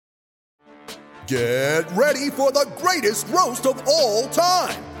Get ready for the greatest roast of all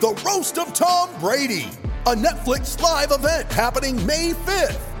time, the Roast of Tom Brady, a Netflix live event happening May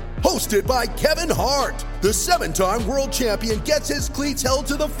 5th. Hosted by Kevin Hart, the 7-time world champion gets his cleats held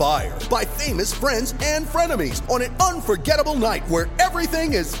to the fire by famous friends and frenemies on an unforgettable night where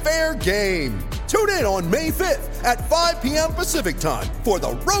everything is fair game. Tune in on May 5th at 5 p.m. Pacific time for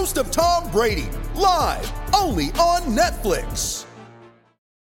the Roast of Tom Brady, live only on Netflix.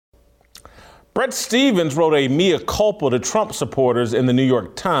 Bret Stephens wrote a mea culpa to Trump supporters in the New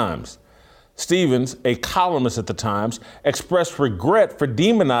York Times. Stephens, a columnist at the Times, expressed regret for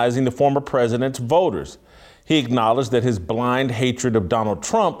demonizing the former president's voters. He acknowledged that his blind hatred of Donald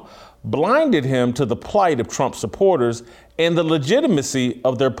Trump blinded him to the plight of Trump supporters and the legitimacy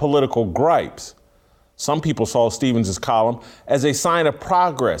of their political gripes. Some people saw Stephens' column as a sign of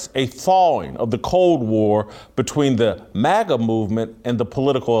progress, a thawing of the Cold War between the MAGA movement and the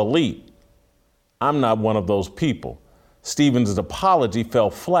political elite. I'm not one of those people. Stephens' apology fell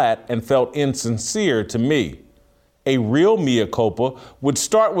flat and felt insincere to me. A real mea culpa would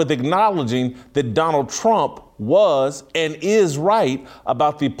start with acknowledging that Donald Trump was and is right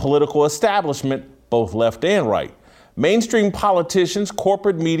about the political establishment, both left and right. Mainstream politicians,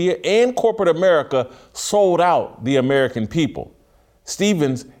 corporate media, and corporate America sold out the American people.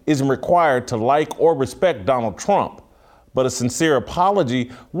 Stephens isn't required to like or respect Donald Trump, but a sincere apology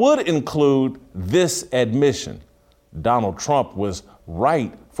would include this admission. Donald Trump was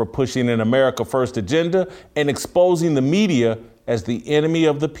right for pushing an America First agenda and exposing the media as the enemy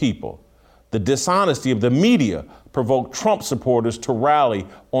of the people. The dishonesty of the media provoked Trump supporters to rally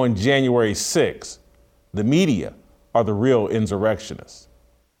on January 6th. The media are the real insurrectionists.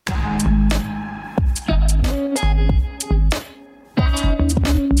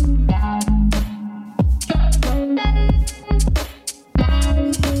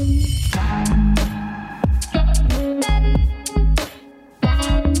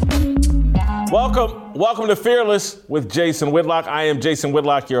 Welcome to Fearless with Jason Whitlock. I am Jason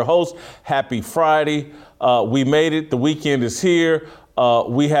Whitlock, your host. Happy Friday. We made it. The weekend is here.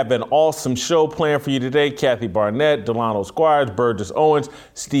 We have an awesome show planned for you today. Kathy Barnett, Delano Squires, Burgess Owens,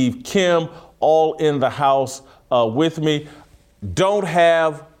 Steve Kim, all in the house with me. Don't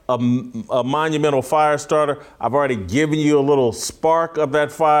have a monumental fire starter. I've already given you a little spark of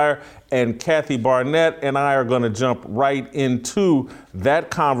that fire, and Kathy Barnett and I are going to jump right into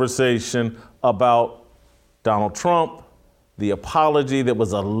that conversation about Donald Trump, the apology that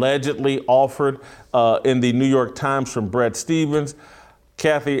was allegedly offered in the New York Times from Bret Stephens.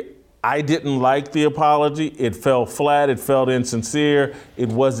 Kathy, I didn't like the apology. It fell flat. It felt insincere. It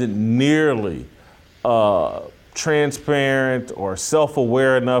wasn't nearly transparent or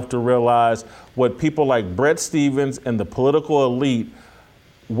self-aware enough to realize what people like Bret Stephens and the political elite,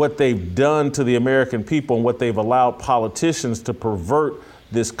 what they've done to the American people and what they've allowed politicians to pervert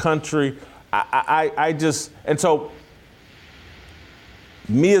this country. And so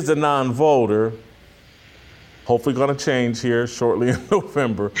me as a non-voter, hopefully going to change here shortly in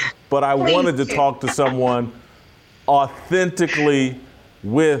November, but I wanted to talk to someone authentically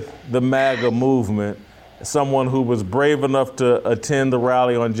with the MAGA movement, someone who was brave enough to attend the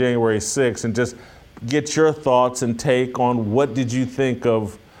rally on January 6th, and just get your thoughts and take on what did you think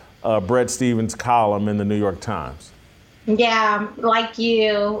of Bret Stephens' column in the New York Times? Yeah, like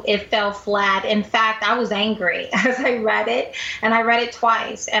you, it fell flat. In fact, I was angry as I read it, and I read it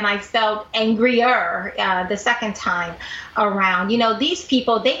twice, and I felt angrier the second time around. You know, these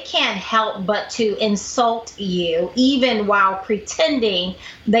people, they can't help but to insult you, even while pretending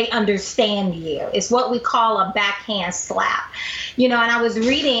they understand you. It's what we call a backhand slap. You know, and I was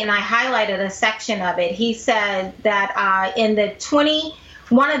reading, and I highlighted a section of it. He said that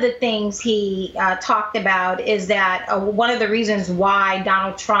one of the things he talked about is that one of the reasons why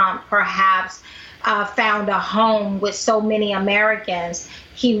Donald Trump perhaps found a home with so many Americans,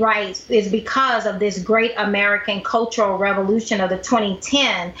 he writes, is because of this great American cultural revolution of the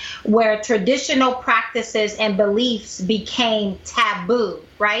 2010, where traditional practices and beliefs became taboo,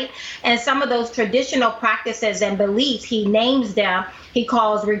 right? And some of those traditional practices and beliefs, he names them, he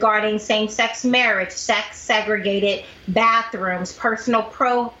calls regarding same-sex marriage, sex-segregated bathrooms, personal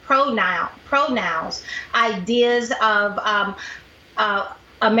pronouns, ideas of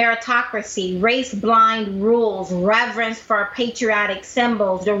a meritocracy, race-blind rules, reverence for patriotic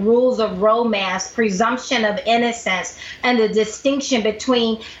symbols, the rules of romance, presumption of innocence, and the distinction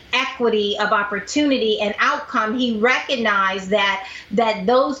between equity of opportunity and outcome. He recognized that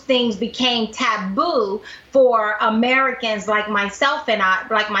those things became taboo for Americans like myself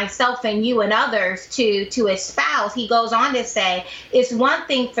and you and others to espouse. He goes on to say, it's one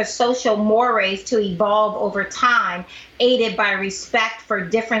thing for social mores to evolve over time, aided by respect for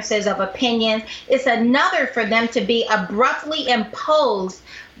differences of opinion. It's another for them to be abruptly imposed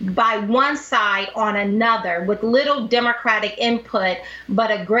by one side on another with little democratic input,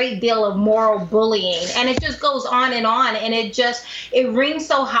 but a great deal of moral bullying. And it just goes on, and it rings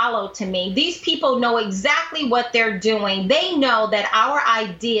so hollow to me. These people know exactly what they're doing. They know that our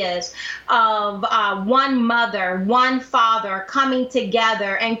ideas of one mother, one father coming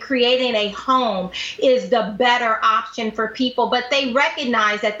together and creating a home is the better option for people, but they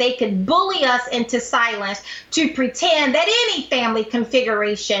recognize that they could bully us into silence to pretend that any family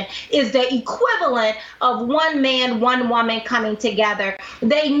configuration is the equivalent of one man, one woman coming together.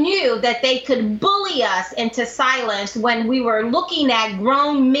 They knew that they could bully us into silence when we were looking at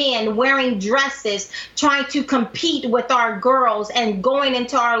grown men wearing dresses, trying to compete with our girls and going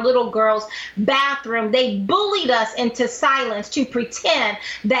into our little girls' bathroom. They bullied us into silence to pretend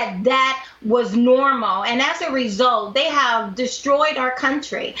that was normal. And as a result, they have destroyed our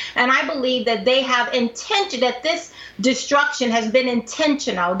country. And I believe that they have that this destruction has been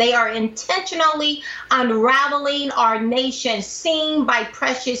intentional. They are intentionally unraveling our nation scene by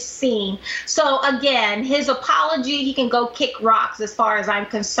precious scene. So again, his apology, he can go kick rocks as far as I'm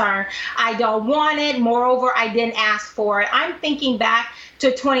concerned. I don't want it. Moreover, I didn't ask for it. I'm thinking back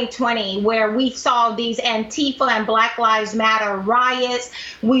to 2020, where we saw these Antifa and Black Lives Matter riots.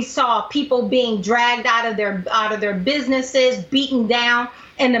 We saw people being dragged out of their businesses, beaten down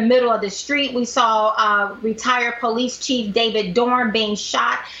in the middle of the street. We saw retired police chief David Dorn being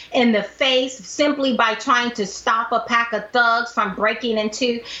shot in the face simply by trying to stop a pack of thugs from breaking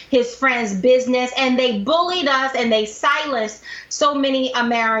into his friend's business. And they bullied us and they silenced so many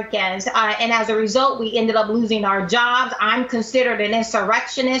Americans. And as a result, we ended up losing our jobs. I'm considered an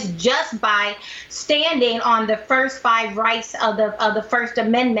insurrectionist just by standing on the first 5 rights of the First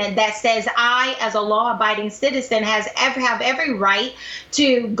Amendment that says I, as a law-abiding citizen, have every right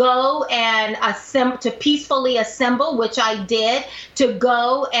to go and to peacefully assemble, which I did, to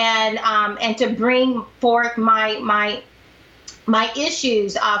go and to bring forth my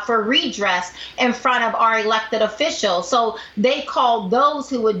issues for redress in front of our elected officials. So they called those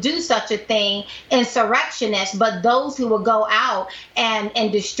who would do such a thing insurrectionists, but those who would go out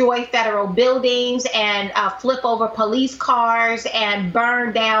and destroy federal buildings and flip over police cars and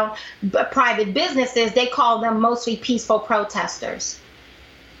burn down private businesses, they call them mostly peaceful protesters.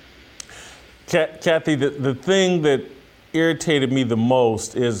 Kathy, the thing that irritated me the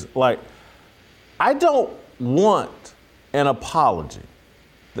most is, like, I don't want an apology.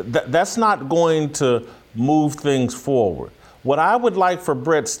 That's not going to move things forward. What I would like for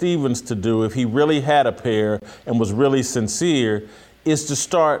Bret Stephens to do, if he really had a pair and was really sincere, is to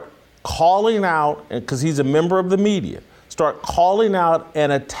start calling out, because he's a member of the media, start calling out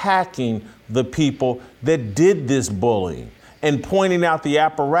and attacking the people that did this bullying and pointing out the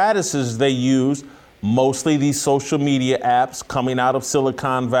apparatuses they use, mostly these social media apps coming out of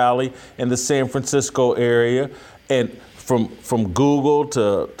Silicon Valley and the San Francisco area, and from Google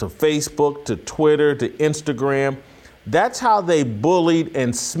to Facebook to Twitter to Instagram. That's how they bullied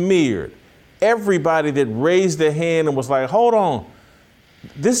and smeared everybody that raised their hand and was like, hold on,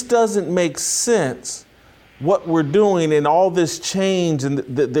 this doesn't make sense, what we're doing and all this change and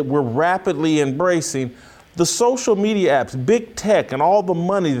that we're rapidly embracing. The social media apps, big tech, and all the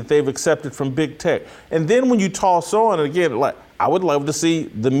money that they've accepted from big tech. And then when you toss on, and again, like, I would love to see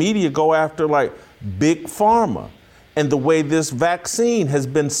the media go after, like, big pharma and the way this vaccine has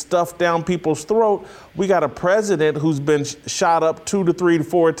been stuffed down people's throat. We got a president who's been shot up 2 to 3 to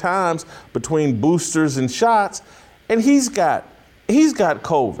 4 times between boosters and shots, and he's got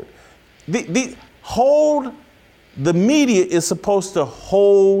COVID. The media is supposed to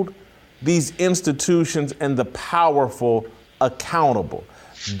hold these institutions and the powerful accountable.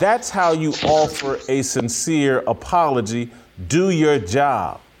 That's how you offer a sincere apology. Do your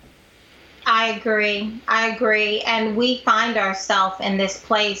job. I agree. And we find ourselves in this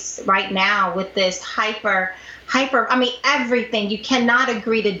place right now with this hyper everything. You cannot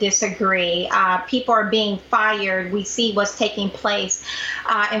agree to disagree. People are being fired. We see what's taking place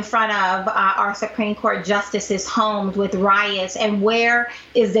in front of our Supreme Court justices' homes with riots. And where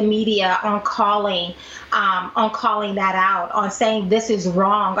is the media on calling that out, on saying this is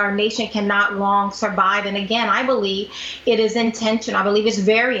wrong? Our nation cannot long survive. And again, I believe it is intentional. I believe it's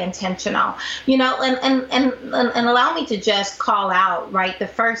very intentional. And allow me to just call out, right, the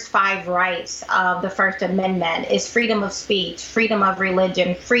first 5 rights of the First Amendment is freedom of speech, freedom of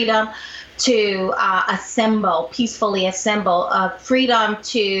religion, freedom to peacefully assemble, freedom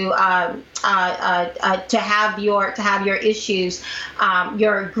to have your issues,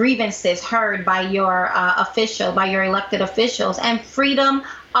 your grievances heard by your by your elected officials, and freedom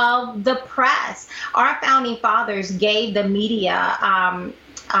of the press. Our founding fathers gave the media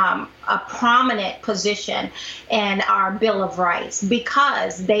a prominent position in our Bill of Rights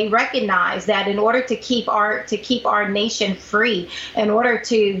because they recognize that in order to keep our nation free, in order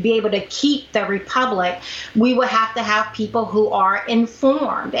to be able to keep the republic, we would have to have people who are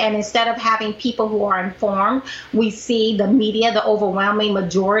informed. And instead of having people who are informed, we see the media, the overwhelming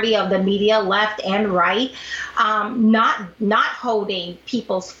majority of the media, left and right, not holding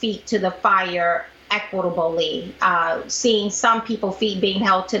people's feet to the fire equitably, seeing some people's feet being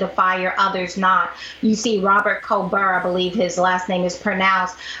held to the fire, others not. You see Robert Colbert, I believe his last name is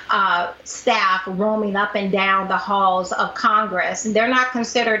pronounced, staff roaming up and down the halls of Congress. They're not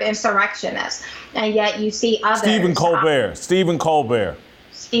considered insurrectionists. And yet you see others. Stephen Colbert is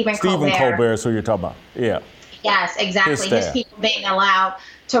who you're talking about. Yeah. Yes, exactly. His people being allowed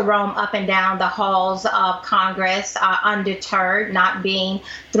to roam up and down the halls of Congress undeterred, not being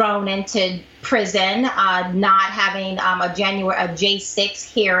thrown into prison, not having a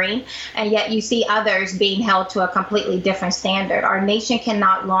J6 hearing, and yet you see others being held to a completely different standard. Our nation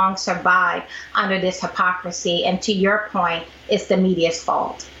cannot long survive under this hypocrisy, and to your point, it's the media's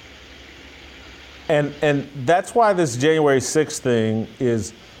fault. And that's why this January 6th thing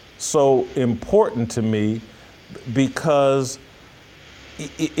is so important to me, because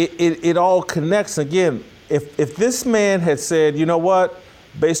it all connects. Again, if this man had said, you know what,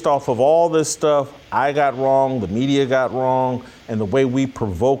 based off of all this stuff I got wrong, the media got wrong, and the way we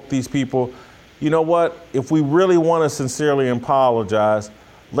provoke these people, you know what, if we really want to sincerely apologize,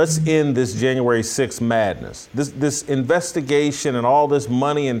 let's end this January 6th madness. This investigation and all this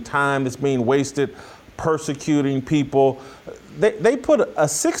money and time that's being wasted persecuting people. They put a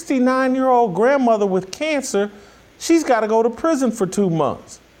 69-year-old grandmother with cancer, she's got to go to prison for 2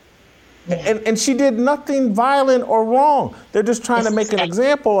 months. Yeah. And she did nothing violent or wrong. They're just trying to make an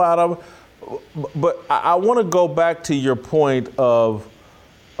example out of her. But I want to go back to your point of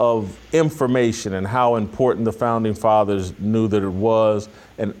information and how important the Founding Fathers knew that it was,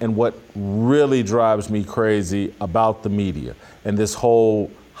 and what really drives me crazy about the media and this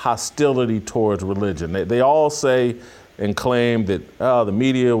whole hostility towards religion. They all say and claim that the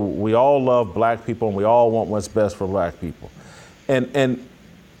media, we all love black people and we all want what's best for black people. And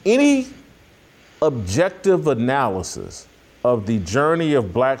any objective analysis of the journey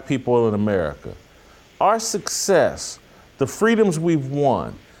of black people in America, our success, the freedoms we've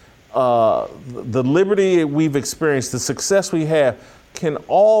won, the liberty we've experienced, the success we have, can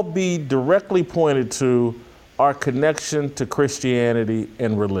all be directly pointed to our connection to Christianity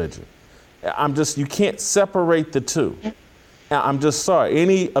and religion. You can't separate the two. I'm just sorry.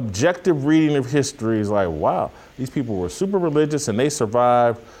 Any objective reading of history is like, wow, these people were super religious and they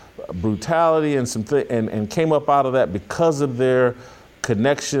survived brutality and came up out of that because of their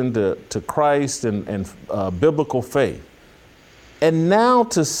connection to Christ and biblical faith. And now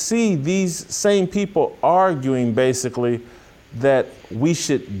to see these same people arguing basically that we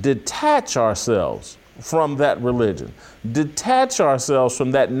should detach ourselves from that religion, detach ourselves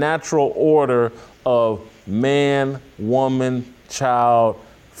from that natural order of man, woman, child,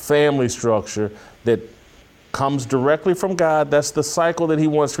 family structure that comes directly from God. That's the cycle that he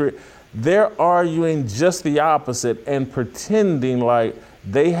wants to create. They're arguing just the opposite and pretending like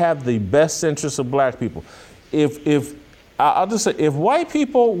they have the best interests of black people. I'll just say, if white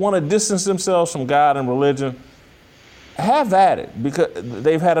people want to distance themselves from God and religion, have at it, because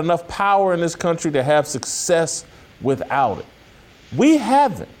they've had enough power in this country to have success without it. We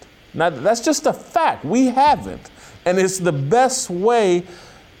haven't. Now, that's just a fact. We haven't. And it's the best way,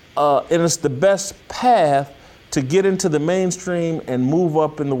 and it's the best path to get into the mainstream and move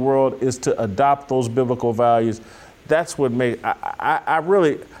up in the world, is to adopt those biblical values. That's what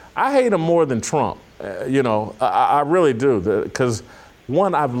I hate him more than Trump. I really do, because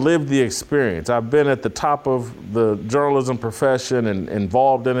one, I've lived the experience. I've been at the top of the journalism profession and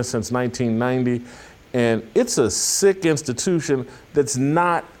involved in it since 1990. And it's a sick institution that's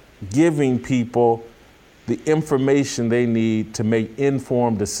not giving people the information they need to make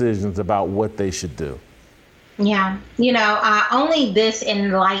informed decisions about what they should do. Yeah. Only this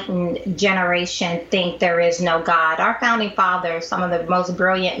enlightened generation think there is no God. Our founding fathers, some of the most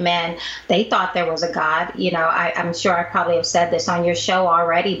brilliant men, they thought there was a God. I'm sure I probably have said this on your show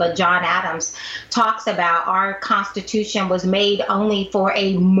already, but John Adams talks about our Constitution was made only for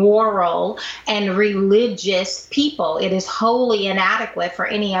a moral and religious people. It is wholly inadequate for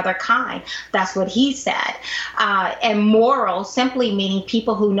any other kind. That's what he said. And moral simply meaning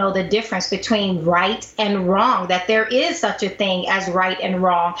people who know the difference between right and wrong, that there is such a thing as right and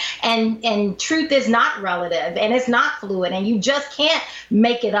wrong, and truth is not relative and it's not fluid, and you just can't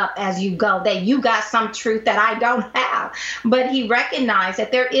make it up as you go, that you got some truth that I don't have. But he recognized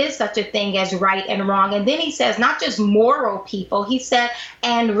that there is such a thing as right and wrong. And then he says not just moral people, he said,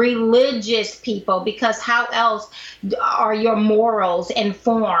 and religious people, because how else are your morals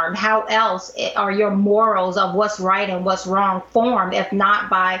informed? How else are your morals of what's right and what's wrong formed if not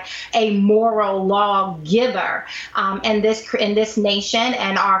by a moral law giver? And in this nation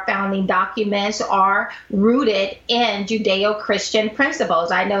and our founding documents are rooted in Judeo-Christian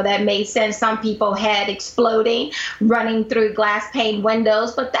principles. I know that may send some people head exploding, running through glass pane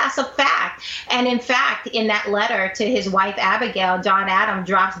windows, but that's a fact. And in fact, in that letter to his wife Abigail, John Adams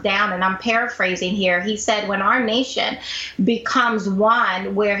drops down, and I'm paraphrasing here, he said, when our nation becomes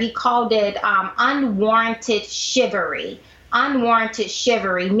one, where he called it unwarranted chivalry,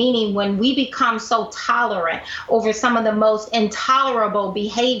 meaning when we become so tolerant over some of the most intolerable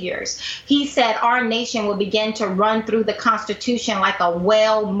behaviors. He said our nation will begin to run through the Constitution like a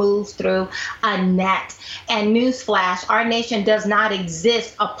whale moves through a net. And newsflash, our nation does not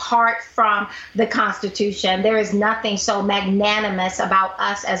exist apart from the Constitution. There is nothing so magnanimous about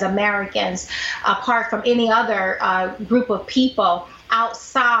us as Americans, apart from any other group of people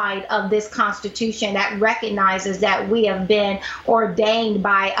outside of this Constitution, that recognizes that we have been ordained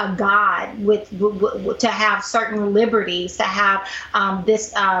by a God to have certain liberties, to have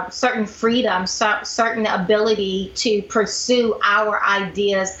this certain freedom, certain ability to pursue our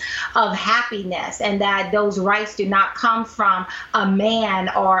ideas of happiness, and that those rights do not come from a man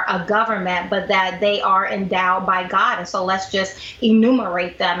or a government, but that they are endowed by God. And so let's just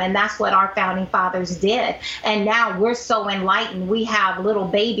enumerate them. And that's what our founding fathers did. And now we're so enlightened. We have little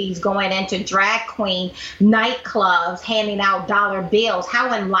babies going into drag queen nightclubs, handing out dollar bills.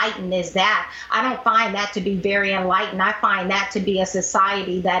 How enlightened is that? I don't find that to be very enlightened. I find that to be a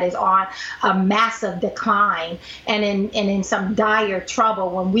society that is on a massive decline and in some dire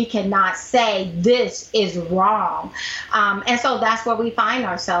trouble when we cannot say this is wrong. And so that's where we find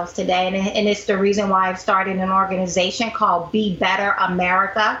ourselves today. And it's the reason why I've started an organization called Be Better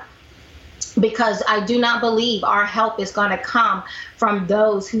America, because I do not believe our help is going to come from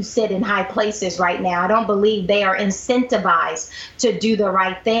those who sit in high places right now. I don't believe they are incentivized to do the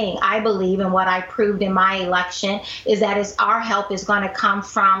right thing. I believe, and what I proved in my election, is that our help is going to come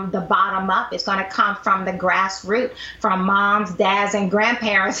from the bottom up. It's going to come from the grassroots, from moms, dads, and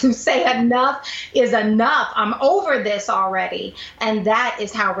grandparents who say enough is enough. I'm over this already. And that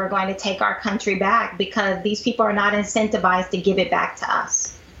is how we're going to take our country back, because these people are not incentivized to give it back to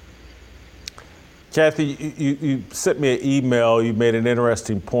us. Kathy, you sent me an email. You made an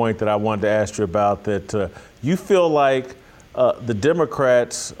interesting point that I wanted to ask you about, that you feel like the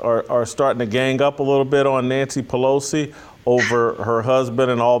Democrats are starting to gang up a little bit on Nancy Pelosi over her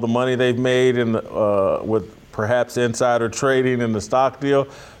husband and all the money they've made with perhaps insider trading in the stock deal.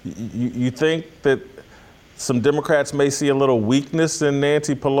 You think that some Democrats may see a little weakness in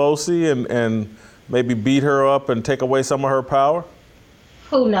Nancy Pelosi and maybe beat her up and take away some of her power?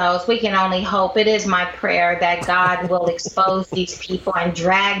 Who knows? We can only hope. It is my prayer that God will expose these people and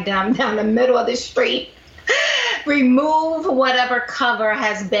drag them down the middle of the street, remove whatever cover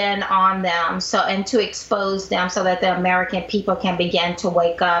has been on them, and to expose them so that the American people can begin to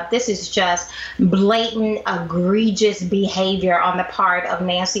wake up. This is just blatant, egregious behavior on the part of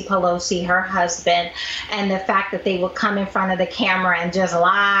Nancy Pelosi, her husband, and the fact that they will come in front of the camera and just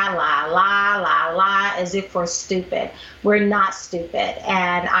lie as if we're stupid. We're not stupid.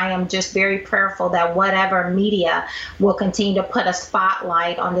 And I am just very prayerful that whatever media will continue to put a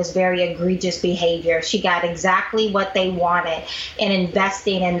spotlight on this very egregious behavior. She got exactly what they wanted in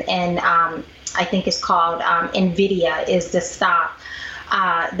investing in I think it's called NVIDIA, is to stop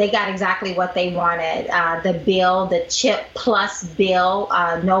they got exactly what they wanted. The bill, the CHIP Plus bill,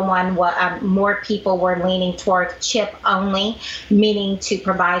 more people were leaning toward CHIP only, meaning to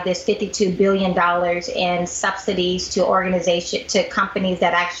provide this $52 billion in subsidies to companies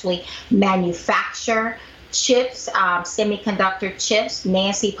that actually manufacture chips, semiconductor chips.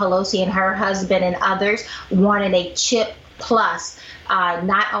 Nancy Pelosi and her husband and others wanted a CHIP Plus.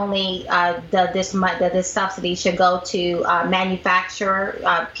 Not only this subsidy should go to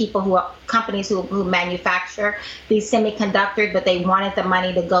companies who manufacture these semiconductors, but they wanted the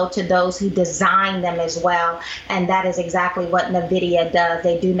money to go to those who design them as well. And that is exactly what NVIDIA does.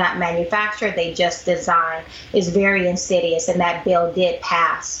 They do not manufacture, they just design. It's very insidious, and that bill did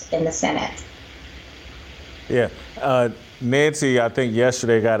pass in the Senate. Yeah. Nancy, I think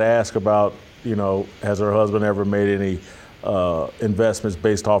yesterday got asked about, has her husband ever made any investments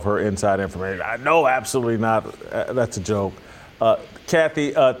based off her inside information? I know, absolutely not. That's a joke.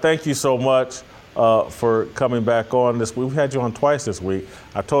 Kathy, thank you so much for coming back on this. We've had you on twice this week.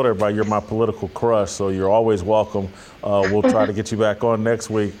 I told everybody you're my political crush, so you're always welcome. We'll try to get you back on next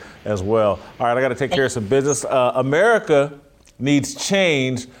week as well. All right, I got to take care of some business. America needs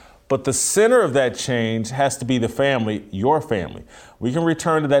change, but the center of that change has to be the family, your family. We can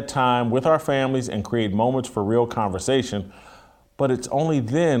return to that time with our families and create moments for real conversation, but it's only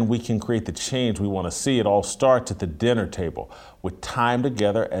then we can create the change we want to see. It all starts at the dinner table with time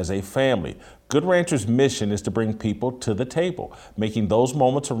together as a family. Good Ranchers' mission is to bring people to the table. Making those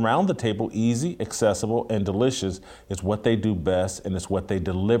moments around the table easy, accessible, and delicious is what they do best, and it's what they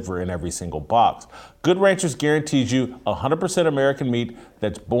deliver in every single box. Good Ranchers guarantees you 100% American meat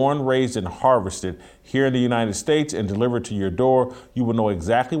that's born, raised, and harvested here in the United States and delivered to your door. You will know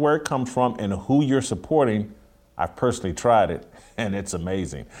exactly where it comes from and who you're supporting. I've personally tried it, and it's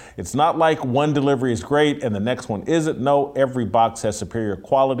amazing. It's not like one delivery is great and the next one isn't. No, every box has superior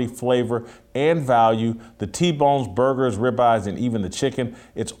quality, flavor, and value. The T-bones, burgers, ribeyes, and even the chicken,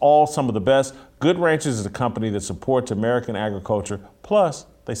 it's all some of the best. Good Ranchers is a company that supports American agriculture, plus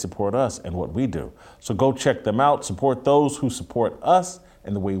they support us and what we do. So go check them out. Support those who support us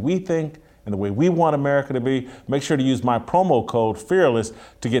and the way we think and the way we want America to be. Make sure to use my promo code FEARLESS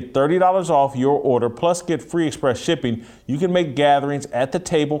to get $30 off your order, plus get free express shipping. You can make gatherings at the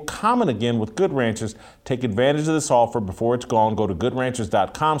table common again with Good Ranchers. Take advantage of this offer before it's gone. Go to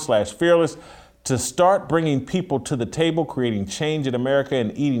goodranchers.com/fearless to start bringing people to the table, creating change in America,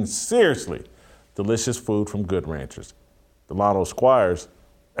 and eating seriously delicious food from Good Ranchers. Delano Squires,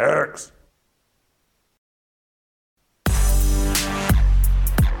 Eric's.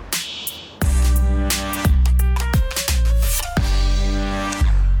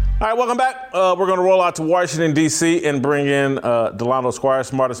 All right, welcome back. We're going to roll out to Washington, D.C. and bring in Delano Squires,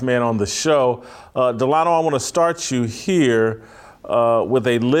 smartest man on the show. Delano, I want to start you here with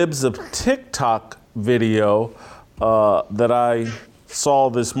a Libs of TikTok video that I saw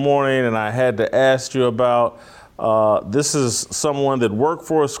this morning and I had to ask you about. This is someone that worked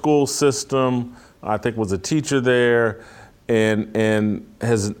for a school system, I think was a teacher there, and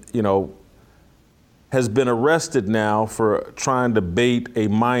has been arrested now for trying to bait a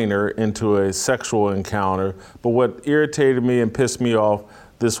minor into a sexual encounter. But what irritated me and pissed me off,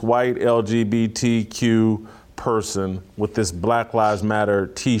 this white LGBTQ person with this Black Lives Matter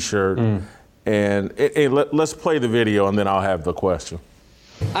t-shirt. And let's play the video and then I'll have the question.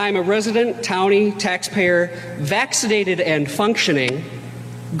 I'm a resident Townie taxpayer, vaccinated and functioning,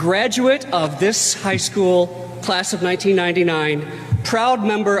 graduate of this high school, class of 1999, proud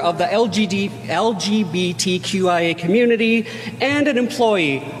member of the LGBTQIA community, and an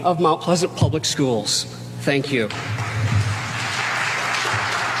employee of Mount Pleasant Public Schools. Thank you.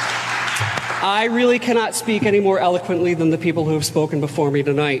 I really cannot speak any more eloquently than the people who have spoken before me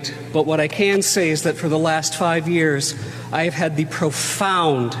tonight, but what I can say is that for the last 5 years, I have had the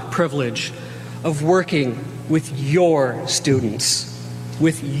profound privilege of working with your students,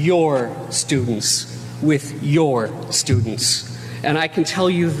 with your students, with your students. And I can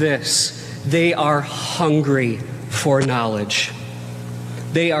tell you this, they are hungry for knowledge.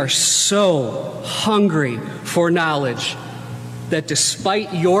 They are so hungry for knowledge that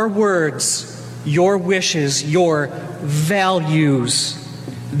despite your words, your wishes, your values,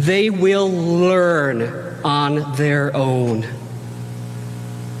 they will learn on their own.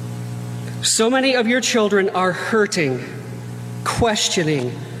 So many of your children are hurting,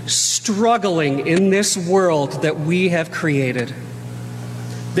 questioning, struggling in this world that we have created.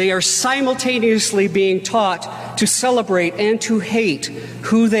 They are simultaneously being taught to celebrate and to hate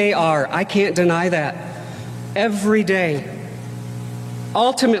who they are. I can't deny that. Every day.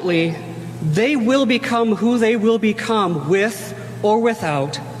 Ultimately, they will become who they will become with or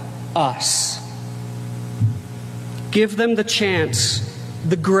without us. Give them the chance,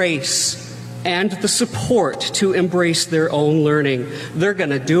 the grace, and the support to embrace their own learning. They're going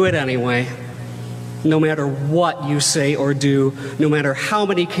to do it anyway. No matter what you say or do, no matter how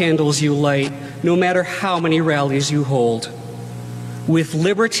many candles you light, no matter how many rallies you hold. With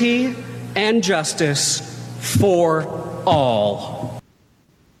liberty and justice for all.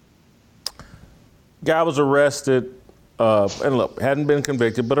 Guy was arrested, and look, hadn't been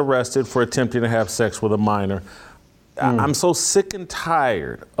convicted, but arrested for attempting to have sex with a minor. I'm so sick and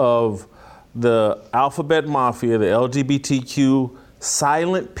tired of the alphabet mafia, the LGBTQ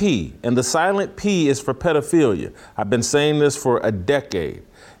silent P, and the silent P is for pedophilia. I've been saying this for a decade,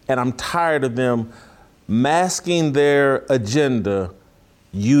 and I'm tired of them masking their agenda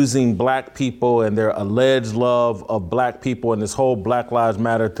using black people and their alleged love of black people and this whole Black Lives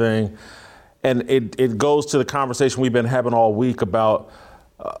Matter thing. And it goes to the conversation we've been having all week about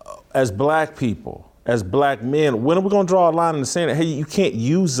as black people, as black men, when are we going to draw a line in the sand? Hey, you can't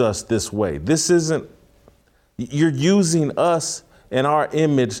use us this way. This isn't, you're using us and our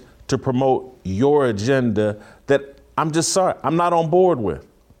image to promote your agenda that I'm just sorry, I'm not on board with.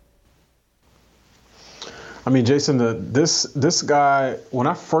 I mean, Jason, this guy, when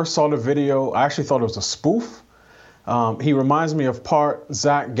I first saw the video, I actually thought it was a spoof. He reminds me of part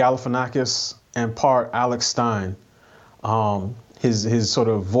Zach Galifianakis and part Alex Stein. His sort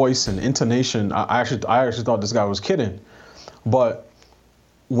of voice and intonation, I actually thought this guy was kidding. But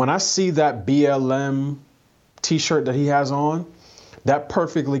when I see that BLM t-shirt that he has on, that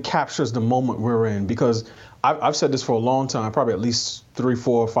perfectly captures the moment we're in. Because I've said this for a long time, probably at least 3,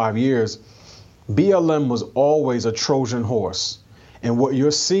 4, or 5 years. BLM was always a Trojan horse. And what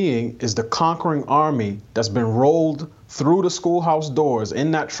you're seeing is the conquering army that's been rolled through the schoolhouse doors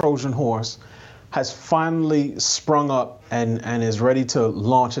in that Trojan horse has finally sprung up and is ready to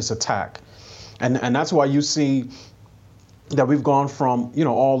launch its attack. And that's why you see that we've gone from, you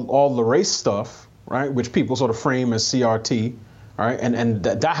know, all the race stuff, right, which people sort of frame as CRT, right, and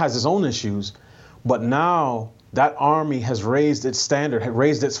that has its own issues. But now that army has raised its standard,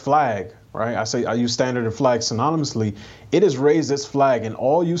 raised its flag, right? I use standard and flag synonymously. It has raised its flag, and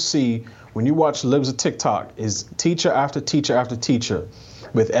all you see when you watch Libs of TikTok is teacher after teacher after teacher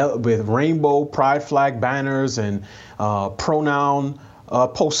with rainbow pride flag banners and pronoun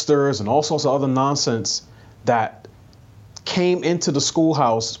posters and all sorts of other nonsense that came into the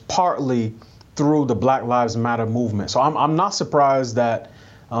schoolhouse partly through the Black Lives Matter movement. So I'm not surprised that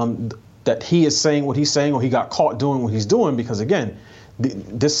that he is saying what he's saying or he got caught doing what he's doing, because again,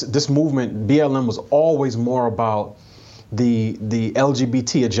 this movement, BLM, was always more about the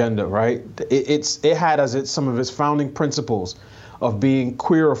LGBT agenda, right? It had as some of its founding principles of being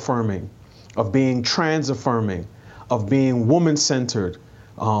queer affirming, of being trans affirming, of being woman centered,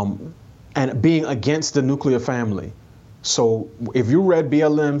 and being against the nuclear family. So if you read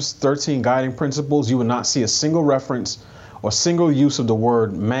BLM's 13 guiding principles, you would not see a single reference or single use of the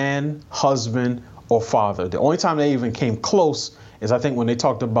word man, husband, or father. The only time they even came close is I think when they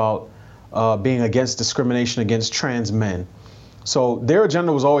talked about being against discrimination against trans men. So their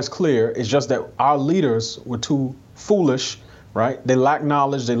agenda was always clear. It's just that our leaders were too foolish, right? They lack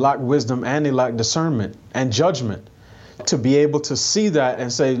knowledge, they lack wisdom, and they lack discernment and judgment to be able to see that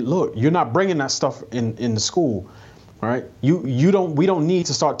and say, look, you're not bringing that stuff in the school, right? We don't need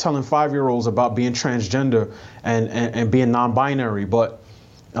to start telling 5-year-olds about being transgender and being non-binary, but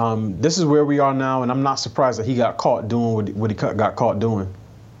this is where we are now, and I'm not surprised that he got caught doing what he got caught doing.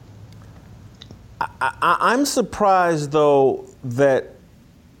 I'm surprised, though, that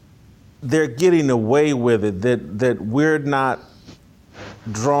they're getting away with it, that we're not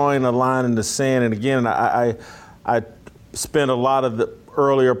drawing a line in the sand. And again, I spent a lot of the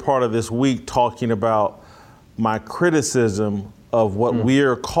earlier part of this week talking about my criticism of what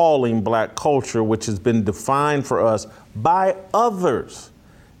we're calling black culture, which has been defined for us by others.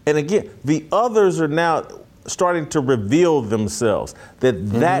 And again, the others are now starting to reveal themselves, that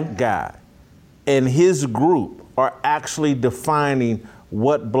that guy and his group are actually defining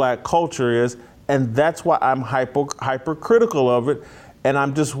what black culture is, and that's why I'm hypercritical of it. And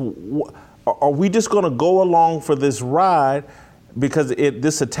I'm just, are we just going to go along for this ride because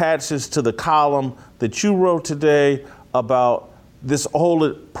this attaches to the column that you wrote today about this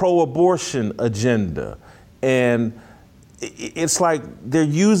whole pro-abortion agenda? And it's like they're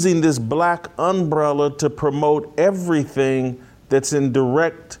using this black umbrella to promote everything that's in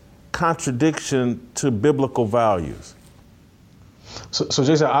direct contradiction to biblical values. So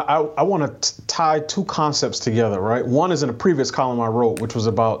Jason, I want to tie two concepts together, right? One is in a previous column I wrote, which was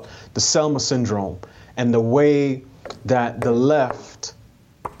about the Selma syndrome and the way that the left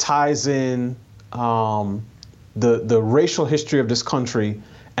ties in the racial history of this country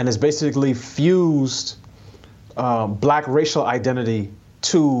and has basically fused black racial identity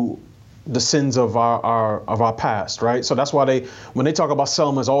to the sins of our past, right? So that's why when they talk about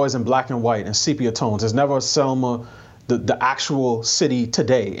Selma, it's always in black and white and sepia tones. It's never Selma, the actual city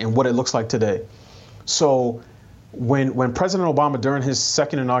today and what it looks like today. So when President Obama, during his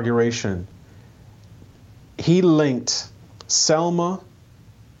second inauguration, he linked Selma,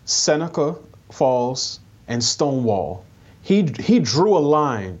 Seneca Falls, and Stonewall. He drew a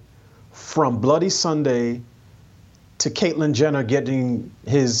line from Bloody Sunday to Caitlyn Jenner getting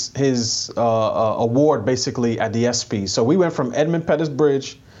his award basically at the ESPYs. So we went from Edmund Pettus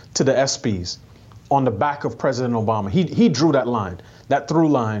Bridge to the ESPYs on the back of President Obama. He drew that line, that through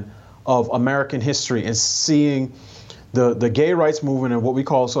line of American history, and seeing the gay rights movement and what we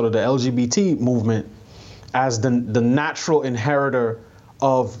call sort of the LGBT movement as the natural inheritor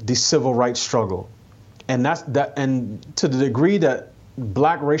of the civil rights struggle. And and to the degree that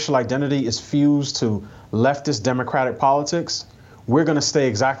black racial identity is fused to leftist democratic politics, we're going to stay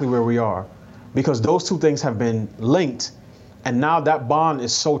exactly where we are, because those two things have been linked. And now that bond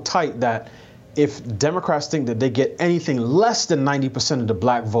is so tight that if Democrats think that they get anything less than 90% of the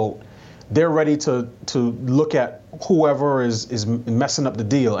black vote, they're ready to look at whoever is messing up the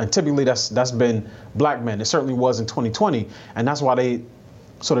deal. And typically that's been black men. It certainly was in 2020. And that's why they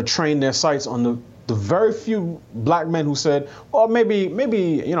sort of trained their sights on the very few black men who said, well, maybe,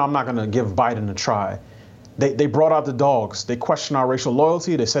 I'm not going to give Biden a try. They brought out the dogs. They questioned our racial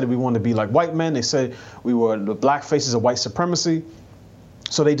loyalty. They said we wanted to be like white men. They said we were the black faces of white supremacy.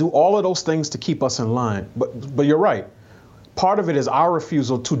 So they do all of those things to keep us in line. But you're right. Part of it is our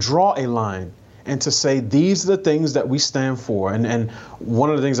refusal to draw a line and to say these are the things that we stand for. And one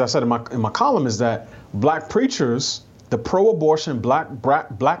of the things I said in my column is that black preachers, the pro-abortion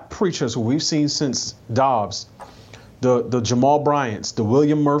black preachers who we've seen since Dobbs, the Jamal Bryants, the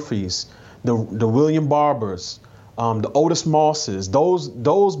William Murphys, the William Barbers, the Otis Mosses,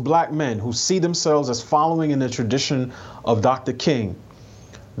 those black men who see themselves as following in the tradition of Dr. King,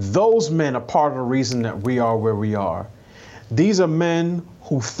 those men are part of the reason that we are where we are. These are men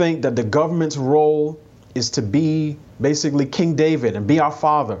who think that the government's role is to be basically King David and be our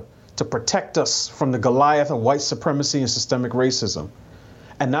father, to protect us from the Goliath of white supremacy and systemic racism.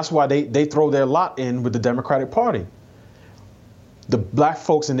 And that's why they throw their lot in with the Democratic Party. The black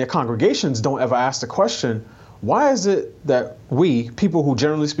folks in their congregations don't ever ask the question, why is it that we, people who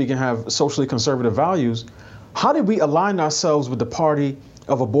generally speaking have socially conservative values, how did we align ourselves with the party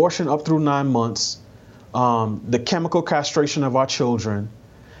of abortion up through 9 months, the chemical castration of our children,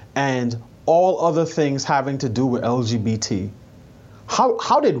 and all other things having to do with LGBT?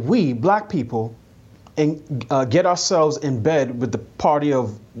 How did we, black people, get ourselves in bed with the party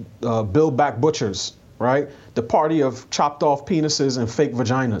of Build Back Butchers, right? The party of chopped off penises and fake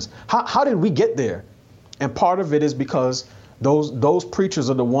vaginas. How did we get there? And part of it is because those preachers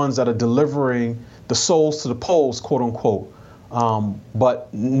are the ones that are delivering the souls to the polls, quote unquote.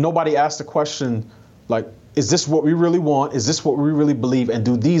 But nobody asked the question, like, is this what we really want? Is this what we really believe? And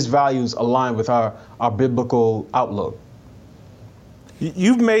do these values align with our biblical outlook?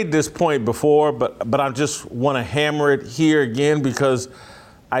 You've made this point before, but I just want to hammer it here again because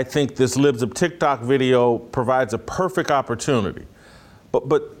I think this Libs of TikTok video provides a perfect opportunity.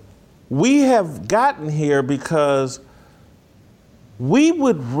 But we have gotten here because we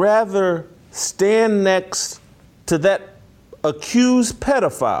would rather stand next to that accused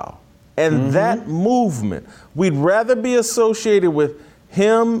pedophile and that movement. We'd rather be associated with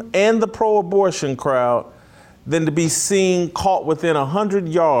him and the pro-abortion crowd than to be seen caught within 100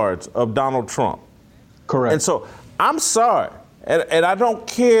 yards of Donald Trump. Correct. And so I'm sorry, and I don't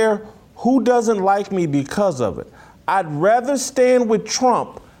care who doesn't like me because of it. I'd rather stand with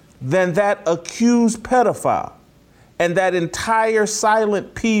Trump than that accused pedophile and that entire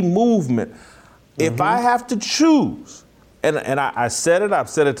Silent P movement. If I have to choose, and I said it, I've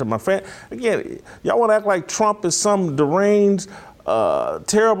said it to my friend. Again, y'all want to act like Trump is some deranged,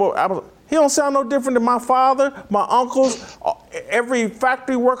 terrible. He don't sound no different than my father, my uncles. Every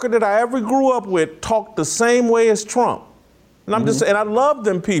factory worker that I ever grew up with talked the same way as Trump. And I'm just saying, I love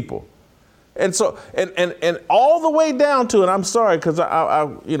them people. And so, and all the way down to, and I'm sorry, because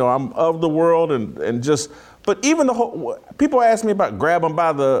I'm of the world and just, but even the whole, people ask me about grab him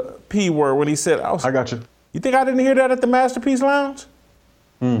by the P word when he said, I got you. You think I didn't hear that at the Masterpiece Lounge?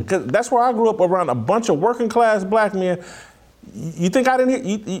 Because that's where I grew up, around a bunch of working class black men. You think I didn't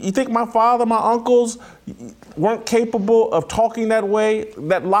hear, you think my father, my uncles weren't capable of talking that way,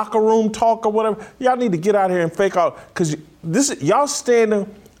 that locker room talk or whatever? Y'all need to get out here and fake out, because y'all standing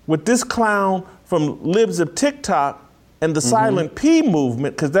with this clown from Libs of TikTok and the Silent P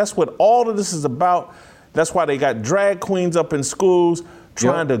movement, because that's what all of this is about. That's why they got drag queens up in schools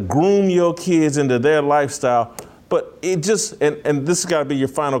trying to groom your kids into their lifestyle. But it just, and this has got to be your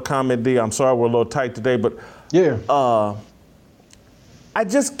final comment, D. I'm sorry we're a little tight today, but I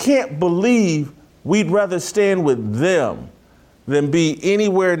just can't believe we'd rather stand with them than be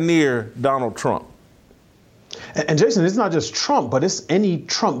anywhere near Donald Trump. And Jason, it's not just Trump, but it's any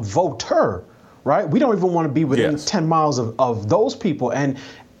Trump voter, right? We don't even want to be within 10 miles of those people. And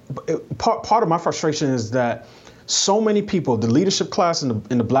part of my frustration is that so many people, the leadership class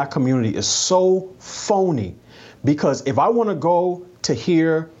in the black community is so phony. Because if I want to go to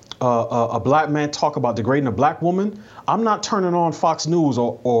hear a black man talk about degrading a black woman, I'm not turning on Fox News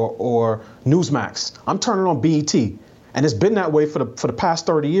or Newsmax. I'm turning on BET. And it's been that way for the past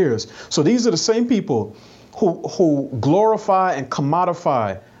 30 years. So these are the same people who glorify and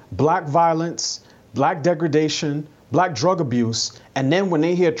commodify black violence, black degradation, black drug abuse. And then when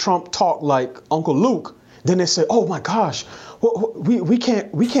they hear Trump talk like Uncle Luke, then they say, oh my gosh, we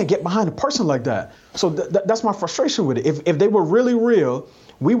can't get behind a person like that. So that's my frustration with it. If they were really real,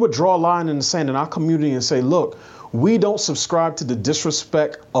 we would draw a line in the sand in our community and say, look, we don't subscribe to the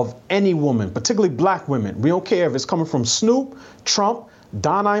disrespect of any woman, particularly black women. We don't care if it's coming from Snoop, Trump,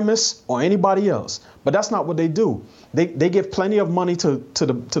 Don Imus, or anybody else. But that's not what they do. They give plenty of money to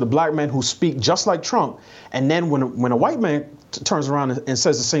the black men who speak just like Trump. And then when a white man turns around and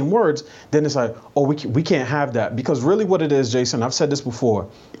says the same words, then it's like, oh, we can't have that. Because really what it is, Jason, I've said this before,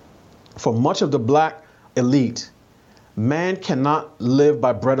 for much of the black elite, man cannot live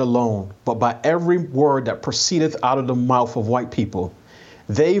by bread alone, but by every word that proceedeth out of the mouth of white people.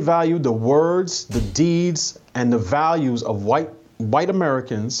 They value the words, the deeds, and the values of white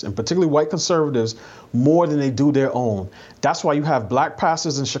Americans, and particularly white conservatives, more than they do their own. That's why you have black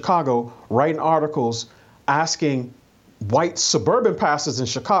pastors in Chicago writing articles asking white suburban pastors in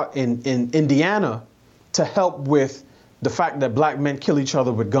Chicago, in Indiana, to help with the fact that black men kill each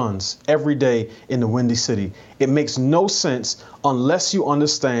other with guns every day in the Windy City. It makes no sense unless you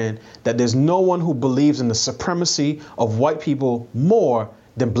understand that there's no one who believes in the supremacy of white people more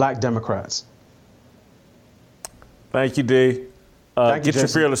than black Democrats. Thank you, D. Get your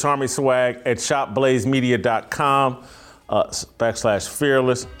Fearless Army swag at shopblazemedia.com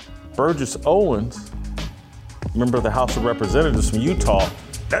 /fearless. Burgess Owens, member of the House of Representatives from Utah,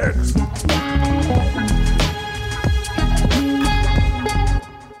 next.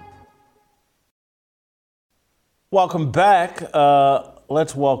 Welcome back.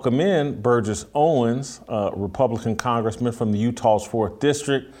 Let's welcome in Burgess Owens, Republican congressman from the Utah's 4th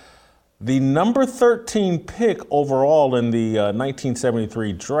District, the number 13 pick overall in the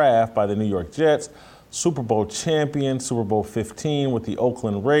 1973 draft by the New York Jets, Super Bowl champion, Super Bowl 15 with the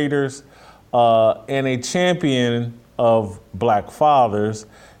Oakland Raiders, and a champion of black fathers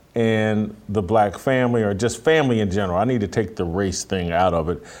and the black family, or just family in general. I need to take the race thing out of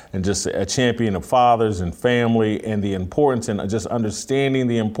it, and just a champion of fathers and family, and the importance, and just understanding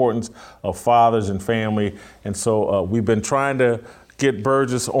the importance of fathers and family. And so we've been trying to get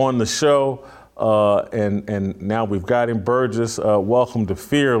Burgess on the show, and now we've got him. Burgess, welcome to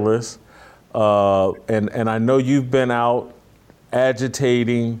Fearless. And I know you've been out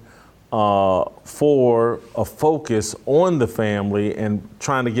agitating for a focus on the family and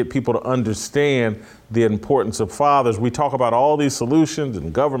trying to get people to understand the importance of fathers. We talk about all these solutions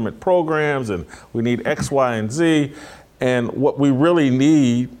and government programs, and we need X, Y, and Z. And what we really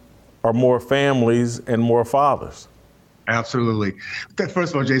need are more families and more fathers. Absolutely.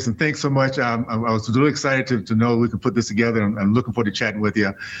 First of all, Jason, thanks so much. I was really excited to know we can put this together. I'm looking forward to chatting with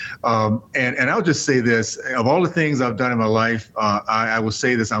you. And I'll just say this, of all the things I've done in my life, I will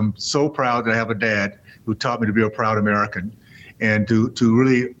say this, I'm so proud that I have a dad who taught me to be a proud American, and to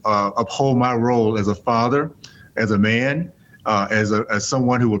really uphold my role as a father, as a man, as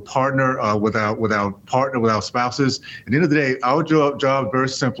someone who would partner with our spouses. At the end of the day, our job very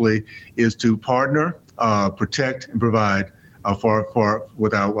simply is to partner, protect, and provide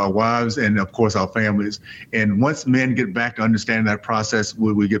with our wives and, of course, our families. And once men get back to understanding that process,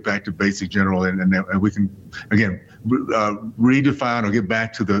 we get back to basic general, and we can, again, redefine or get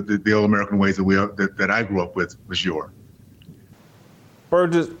back to the old American ways that I grew up with, for sure.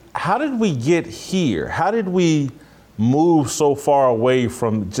 Burgess, how did we get here? How did we move so far away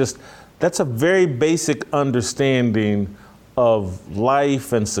from that's a very basic understanding of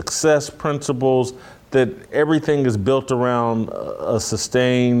life and success principles that everything is built around a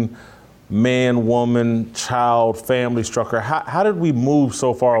sustained man, woman, child, family structure. How did we move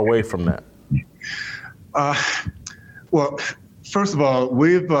so far away from that? Well, first of all,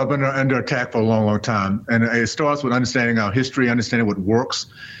 we've been under attack for a long, long time. And it starts with understanding our history, understanding what works.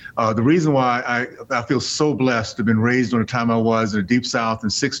 The reason why I feel so blessed to have been raised during the time I was in the Deep South in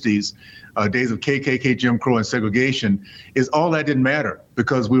the 60s, days of KKK, Jim Crow, and segregation, is all that didn't matter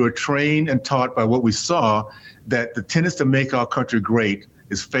because we were trained and taught by what we saw that the tenets to make our country great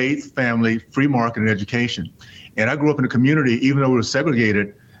is faith, family, free market, and education. And I grew up in a community, even though we were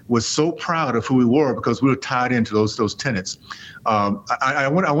segregated, was so proud of who we were because we were tied into those tenets. I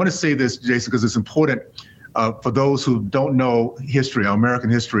want to say this, Jason, because it's important for those who don't know history, our American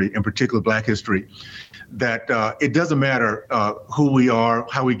history, in particular Black history, that it doesn't matter who we are,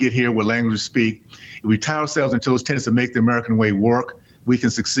 how we get here, what language we speak. If we tie ourselves into those tenets to make the American way work, we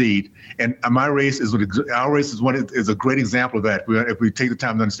can succeed. And our race is a great example of that if we take the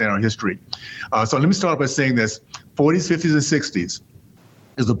time to understand our history. So let me start by saying this: 40s, 50s, and 60s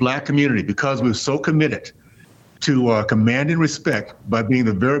is the Black community, because we were so committed to commanding respect by being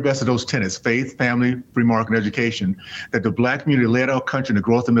the very best of those tenets, faith, family, free market, education, that the Black community led our country in the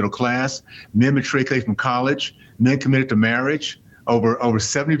growth of the middle class. Men matriculated from college, men committed to marriage. Over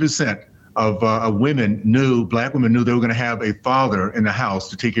 70% of women Black women knew they were going to have a father in the house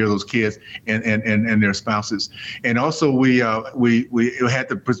to take care of those kids and their spouses. And also we had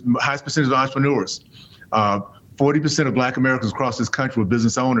the highest percentage of entrepreneurs. 40% of Black Americans across this country were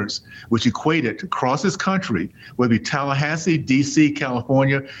business owners, which equated across this country, whether it be Tallahassee, DC,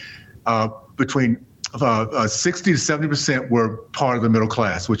 California, between 60 to 70% were part of the middle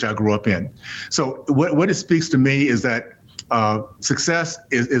class, which I grew up in. So what it speaks to me is that success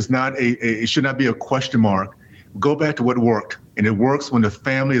is not it should not be a question mark. Go back to what worked, and it works when the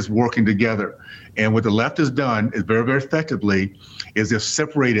family is working together. And what the left has done is very, very effectively is they've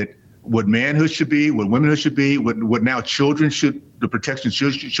separated what manhood should be, what womanhood should be, what now children should, the protection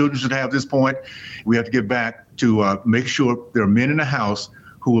children should have at this point. We have to get back to make sure there are men in the house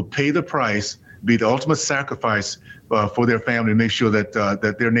who will pay the price, be the ultimate sacrifice for their family, to make sure that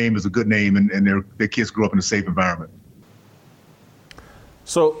that their name is a good name and their kids grow up in a safe environment.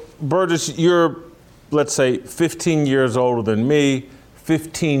 So, Burgess, you're, let's say, 15 years older than me,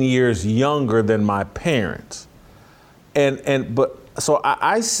 15 years younger than my parents. So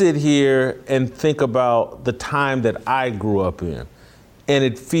I sit here and think about the time that I grew up in, and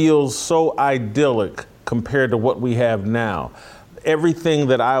it feels so idyllic compared to what we have now. Everything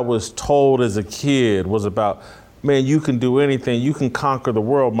that I was told as a kid was about, man, you can do anything, you can conquer the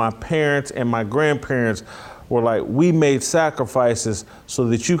world. My parents and my grandparents were like, we made sacrifices so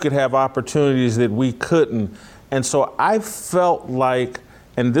that you could have opportunities that we couldn't. And so I felt like,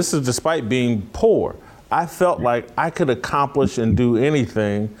 and this is despite being poor, I felt like I could accomplish and do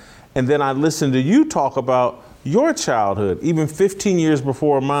anything. And then I listened to you talk about your childhood, even 15 years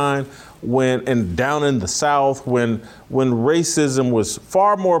before mine, and down in the South, when racism was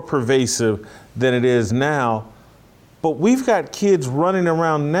far more pervasive than it is now. But we've got kids running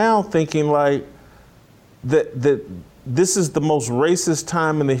around now thinking like that this is the most racist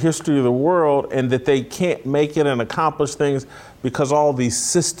time in the history of the world, and that they can't make it and accomplish things because all these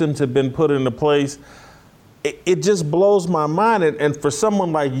systems have been put into place. It just blows my mind. And for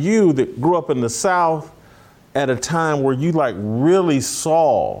someone like you that grew up in the South at a time where you like really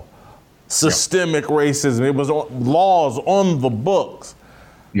saw systemic racism, it was laws on the books.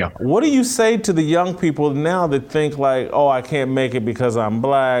 Yeah. What do you say to the young people now that think like, oh, I can't make it because I'm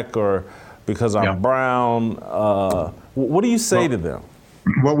Black or because I'm brown? What do you say to them?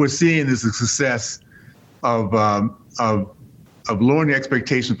 What we're seeing is the success of lowering the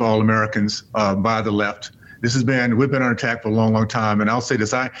expectations for all Americans by the left. We've been on attack for a long, long time. And I'll say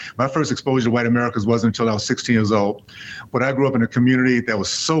this, my first exposure to white Americans wasn't until I was 16 years old. But I grew up in a community that was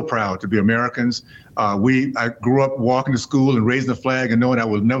so proud to be Americans. I grew up walking to school and raising the flag and knowing I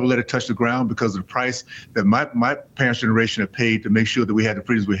would never let it touch the ground because of the price that my parents' generation had paid to make sure that we had the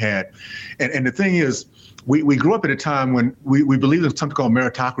freedoms we had. And the thing is, we grew up at a time when we believed in something called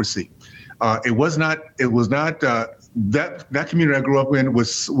meritocracy. It was not that community I grew up in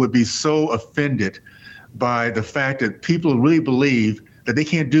would be so offended by the fact that people really believe that they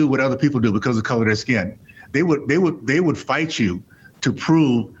can't do what other people do because of the color of their skin. They would fight you to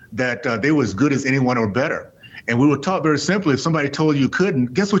prove that they were as good as anyone or better. And we were taught very simply, if somebody told you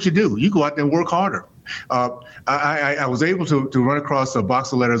couldn't, guess what you do? You go out there and work harder. I was able to run across a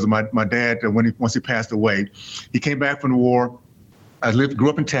box of letters of my dad once he passed away. He came back from the war. grew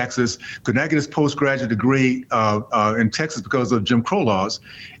up in Texas, could not get his postgraduate degree in Texas because of Jim Crow laws.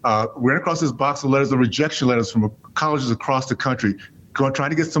 Ran across this box of letters, of rejection letters from colleges across the country, trying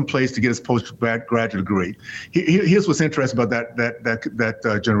to get some place to get his postgraduate degree. Here's what's interesting about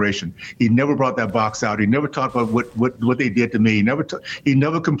that generation. He never brought that box out. He never talked about what they did to me. He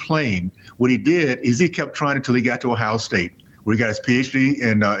never complained. What he did is he kept trying until he got to Ohio State, where he got his PhD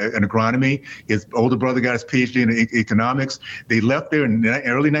in agronomy. His older brother got his PhD in economics. They left there in the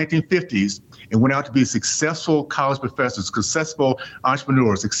early 1950s and went out to be successful college professors, successful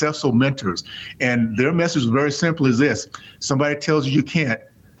entrepreneurs, successful mentors. And their message was very simple as this: somebody tells you can't,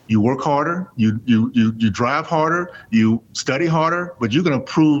 you work harder, you drive harder, you study harder, but you're going to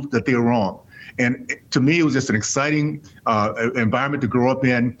prove that they're wrong. And to me, it was just an exciting environment to grow up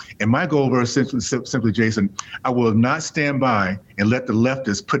in. And my goal, very simply, Jason, I will not stand by and let the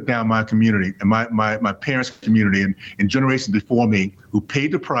leftists put down my community and my parents' community and generations before me who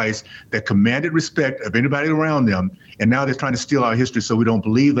paid the price, that commanded respect of anybody around them. And now they're trying to steal our history so we don't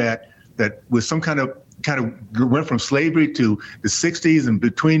believe that with some kind of went from slavery to the 60s, and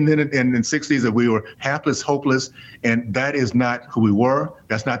between then and the 60s that we were hapless, hopeless, and that is not who we were.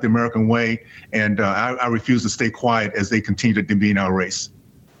 That's not the American way, and I refuse to stay quiet as they continue to demean our race.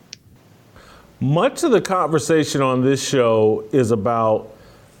 Much of the conversation on this show is about,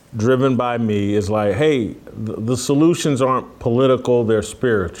 driven by me, is like, hey, the solutions aren't political, they're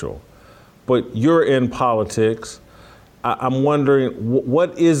spiritual. But you're in politics. I'm wondering,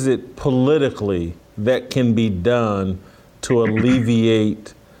 what is it politically that can be done to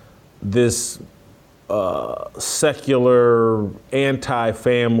alleviate this secular,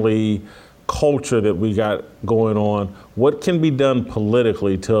 anti-family culture that we got going on? What can be done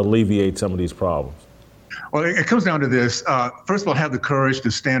politically to alleviate some of these problems? Well, it comes down to this. First of all, have the courage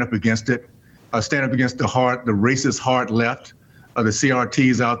to stand up against it, stand up against the racist hard left, the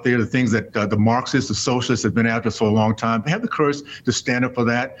CRTs out there, the things that the Marxists, the socialists have been after for a long time. Have the courage to stand up for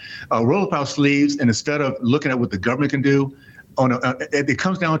that. Roll up our sleeves, and instead of looking at what the government can do, it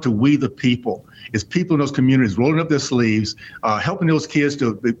comes down to we the people. It's people in those communities rolling up their sleeves, helping those kids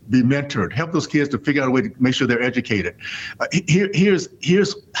to be mentored, help those kids to figure out a way to make sure they're educated. Here's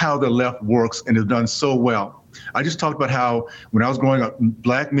how the left works and has done so well. I just talked about how when I was growing up,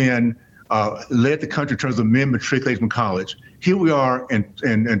 black men led the country in terms of men matriculating from college. Here we are in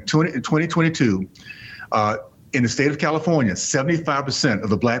 2022, in the state of California, 75% of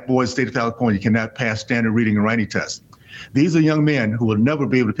the black boys in the state of California cannot pass standard reading and writing tests. These are young men who will never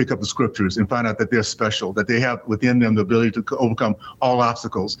be able to pick up the scriptures and find out that they're special, that they have within them the ability to overcome all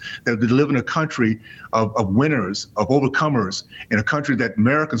obstacles, that they live in a country of winners, of overcomers, in a country that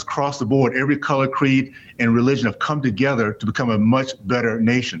Americans across the board, every color, creed, and religion have come together to become a much better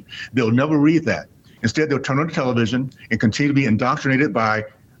nation. They'll never read that. Instead, they'll turn on the television and continue to be indoctrinated by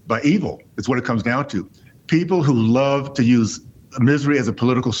evil. It's what it comes down to. People who love to use misery as a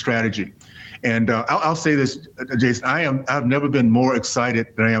political strategy. And I'll say this, Jason, I've never been more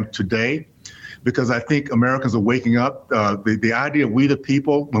excited than I am today, because I think Americans are waking up. The idea of we the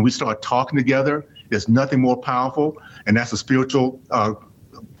people, when we start talking together, there's nothing more powerful, and that's a spiritual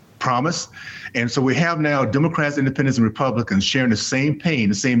promise. And so we have now Democrats, Independents, and Republicans sharing the same pain,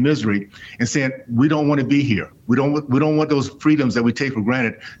 the same misery, and saying, we don't want to be here. We don't want those freedoms that we take for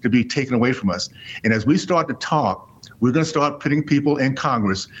granted to be taken away from us. And as we start to talk, we're going to start putting people in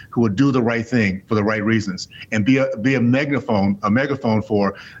Congress who will do the right thing for the right reasons, and be a megaphone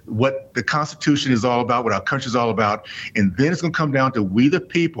for what the Constitution is all about, what our country is all about. And then it's going to come down to we the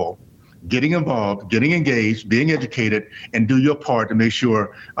people getting involved, getting engaged, being educated, and do your part to make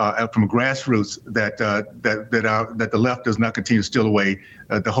sure from grassroots that the left does not continue to steal away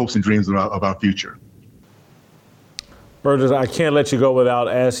the hopes and dreams of our future. Burgess, I can't let you go without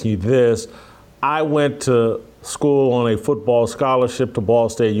asking you this. I went to school on a football scholarship to Ball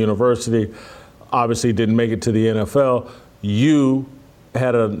State University. Obviously didn't make it to the NFL. You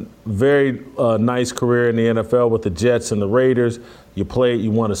had a very nice career in the NFL with the Jets and the Raiders. You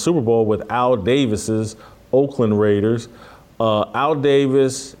won a Super Bowl with Al Davis's Oakland Raiders. Al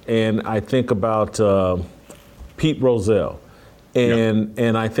Davis, and I think about Pete Rozelle.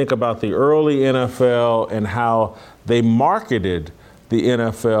 And I think about the early NFL and how they marketed the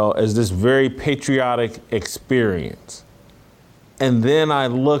NFL as this very patriotic experience. And then I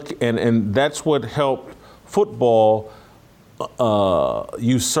look, and that's what helped football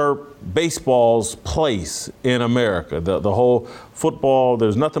usurp baseball's place in America. The whole football,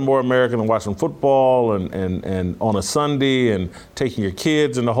 there's nothing more American than watching football and on a Sunday and taking your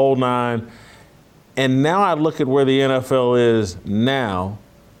kids and the whole nine. And now I look at where the NFL is now,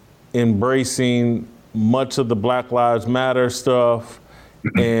 embracing much of the Black Lives Matter stuff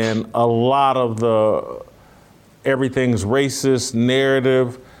and a lot of the everything's racist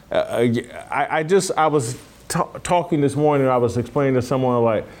narrative. I was talking this morning, I was explaining to someone,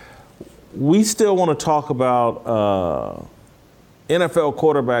 like, we still want to talk about NFL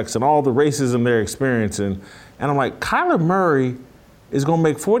quarterbacks and all the racism they're experiencing. And I'm like, Kyler Murray is going to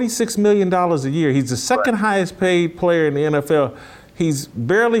make $46 million a year. He's the second highest paid player in the NFL. He's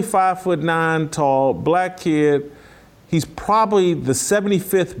barely 5'9" tall, black kid. He's probably the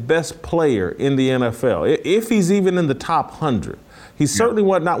 75th best player in the NFL, if he's even in the top 100. He's certainly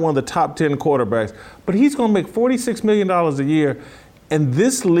not one of the top 10 quarterbacks, but he's going to make $46 million a year. And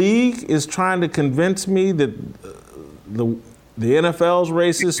this league is trying to convince me that the NFL's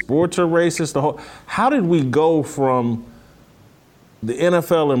racist, sports are racist. How did we go from the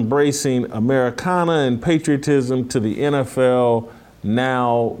NFL embracing Americana and patriotism to the NFL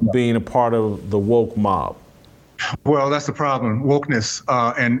now being a part of the woke mob? Well, that's the problem, wokeness.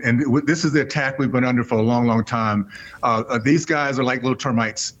 And this is the attack we've been under for a long, long time. These guys are like little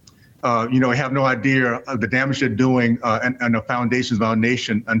termites. Have no idea the damage they're doing and the foundations of our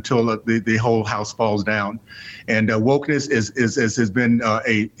nation until the whole house falls down. And wokeness has been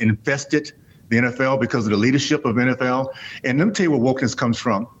infested the NFL because of the leadership of NFL. And let me tell you where wokeness comes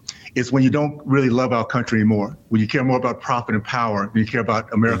from. It's when you don't really love our country anymore, when you care more about profit and power than you care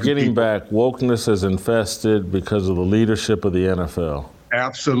about American people. Getting back, wokeness is infested because of the leadership of the NFL.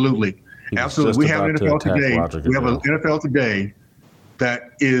 Absolutely. Absolutely. We have an NFL today. We have an NFL today that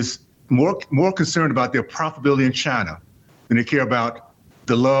is more concerned about their profitability in China than they care about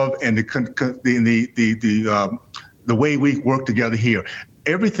the love and the way we work together here.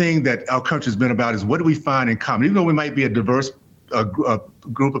 Everything that our country's been about is what do we find in common? Even though we might be a diverse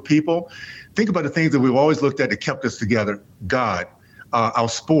group of people, think about the things that we've always looked at that kept us together: God, our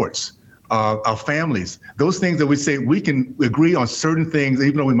sports, our families, those things that we say we can agree on certain things,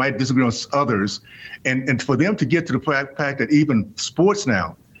 even though we might disagree on others. And for them to get to the fact that even sports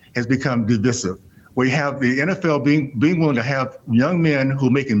now has become divisive, where you have the NFL being willing to have young men who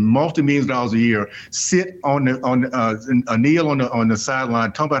are making multi-millions of dollars a year sit kneel on the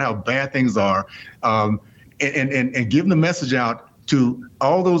sideline, talk about how bad things are, and give the message out to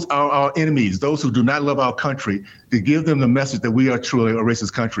all those our enemies, those who do not love our country, to give them the message that we are truly a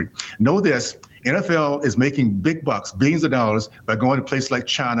racist country. Know this: NFL is making big bucks, billions of dollars, by going to places like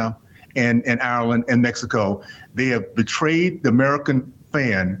China and Ireland and Mexico. They have betrayed the American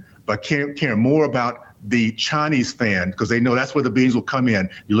fan by caring more about the Chinese fan, because they know that's where the billions will come in.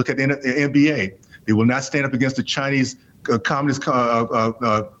 You look at the NBA; they will not stand up against the Chinese Communist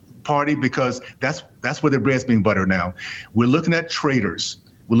Party, because that's where their bread's being buttered now. We're looking at traitors.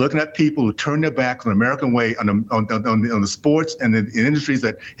 We're looking at people who turn their backs on the American way, on the sports and the industries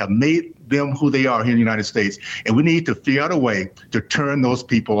that have made them who they are here in the United States. And we need to figure out a way to turn those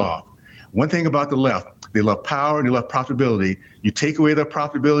people off. One thing about the left: they love power and they love profitability. You take away their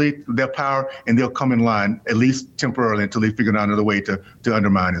profitability, their power, and they'll come in line, at least temporarily, until they figure out another way to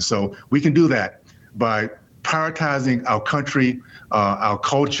undermine it. So we can do that by prioritizing our country, our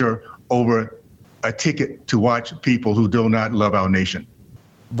culture, over a ticket to watch people who do not love our nation.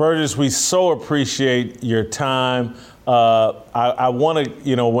 Burgess, we so appreciate your time. I want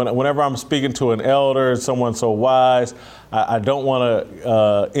to, whenever I'm speaking to an elder, someone so wise, I don't want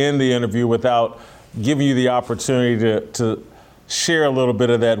to end the interview without giving you the opportunity to share a little bit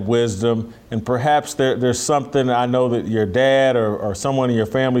of that wisdom. And perhaps there's something I know that your dad or someone in your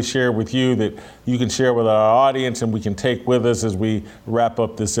family shared with you that you can share with our audience and we can take with us as we wrap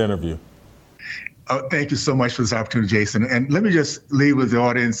up this interview. Thank you so much for this opportunity, Jason. And let me just leave with the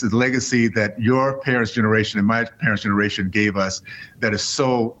audience the legacy that your parents' generation and my parents' generation gave us that is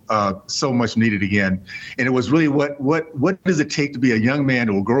so much needed again. And it was really what does it take to be a young man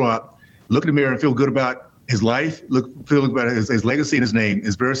who will grow up, look in the mirror and feel good about his life, feel good about his legacy and his name?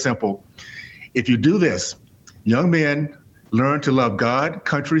 Is very simple. If you do this, young men learn to love God,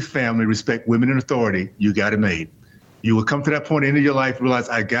 country, family, respect women in authority, you got it made. You will come to that point in the end of your life, realize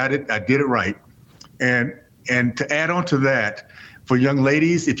I got it, I did it right. And to add on to that, for young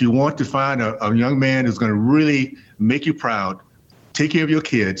ladies, if you want to find a young man who's going to really make you proud, take care of your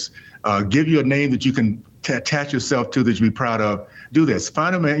kids, give you a name that you can attach yourself to that you be proud of, do this.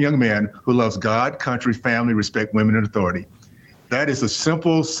 Find a young man who loves God, country, family, respect women and authority. That is a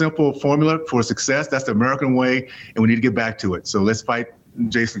simple formula for success. That's the American way, and we need to get back to it. So let's fight,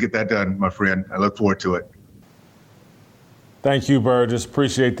 Jason, get that done, my friend. I look forward to it. Thank you, Burgess.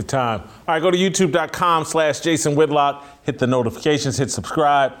 Appreciate the time. All right, go to youtube.com/Jason Whitlock. Hit the notifications, hit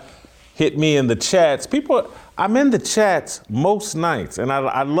subscribe. hit me in the chats. I'm in the chats most nights, and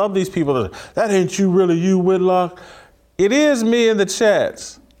I love these people. That ain't you, really, you, Whitlock. It is me in the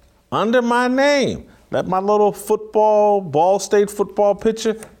chats under my name. That my little Ball State football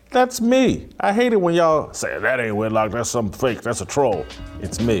picture, that's me. I hate it when y'all say, that ain't Whitlock, that's something fake, that's a troll.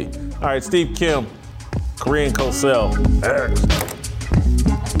 It's me. All right, Steve Kim, Korean Cosell.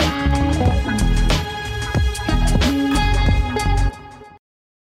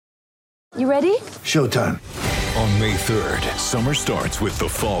 You ready? Showtime. On May 3rd, summer starts with The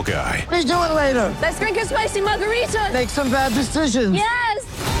Fall Guy. Let's do it later. Let's drink a spicy margarita. Make some bad decisions. Yes!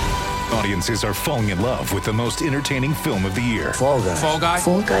 Audiences are falling in love with the most entertaining film of the year. Fall Guy. Fall Guy?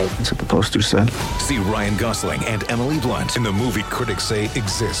 Fall Guy. That's what the poster said. See Ryan Gosling and Emily Blunt in the movie critics say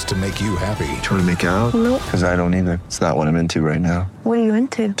exists to make you happy. Trying to make it out? Nope. Because I don't either. It's not what I'm into right now. What are you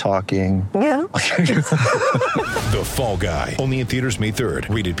into? Talking. Yeah. The Fall Guy. Only in theaters May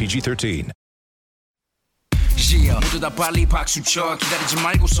 3rd. Rated PG-13. Yeah, 모두 다 빨리 박수 쳐 기다리지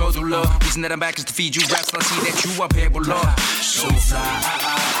말고 서둘러 Reason that I'm back is to feed you raps I see that you are 배불러 So fly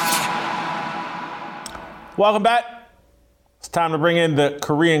Welcome back. It's time to bring in the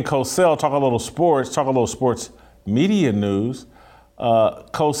Korean Cosell, talk a little sports media news.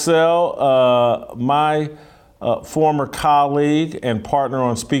 Cosell, my former colleague and partner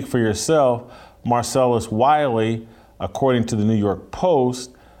on Speak for Yourself, Marcellus Wiley, according to the New York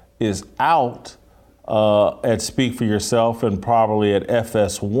Post, is out at Speak for Yourself and probably at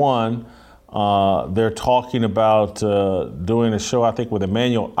FS1. They're talking about doing a show, I think, with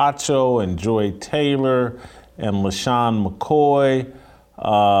Emmanuel Acho and Joy Taylor and LaShawn McCoy.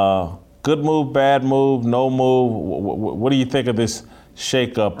 Good move, bad move, no move. What do you think of this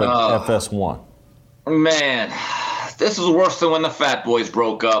shakeup at FS1? Man, this is worse than when the Fat Boys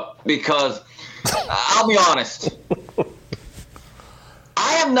broke up because I'll be honest.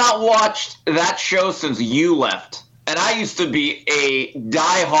 I have not watched that show since you left, and I used to be a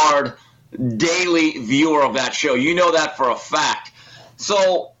diehard daily viewer of that show. You know that for a fact.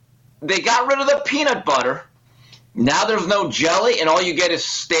 So they got rid of the peanut butter. Now there's no jelly, and all you get is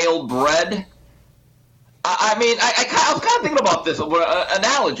stale bread. I was kind of thinking about this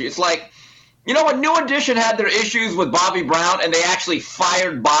analogy. It's like, you know, when New Edition had their issues with Bobby Brown, and they actually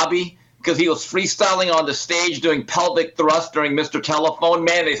fired Bobby because he was freestyling on the stage doing pelvic thrust during Mr. Telephone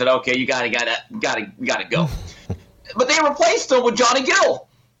Man. They said, okay, you gotta go. But they replaced him with Johnny Gill.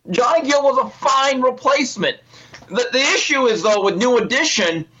 Johnny Gill was a fine replacement. The issue is, though, with New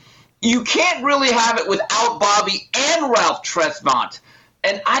Edition, you can't really have it without Bobby and Ralph Tresvant.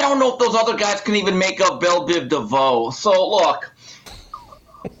 And I don't know if those other guys can even make up Belle Biv DeVoe. So, look,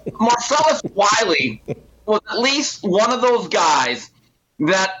 Marcellus Wiley was at least one of those guys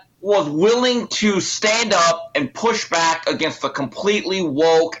that was willing to stand up and push back against the completely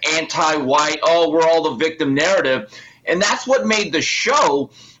woke, anti-white, we're all the victim narrative. And that's what made the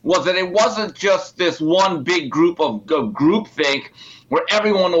show, was that it wasn't just this one big group of groupthink where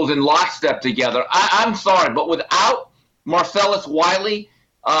everyone was in lockstep together. I'm sorry, but without Marcellus Wiley,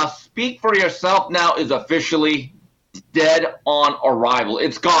 Speak for Yourself now is officially dead on arrival.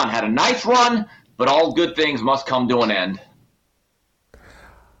 It's gone. Had a nice run, but all good things must come to an end.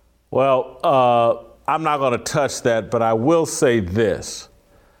 Well, I'm not going to touch that, but I will say this.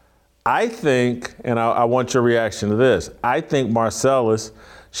 I think, and I want your reaction to this, I think Marcellus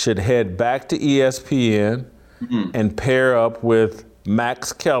should head back to ESPN and pair up with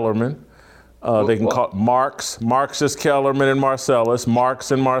Max Kellerman. They can call it Marxist Kellerman and Marcellus,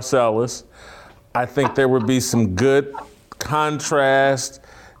 Marx and Marcellus. I think there would be some good contrast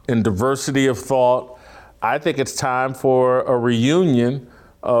and diversity of thought. I think it's time for a reunion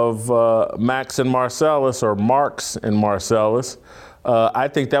of Max and Marcellus, or Marx and Marcellus. I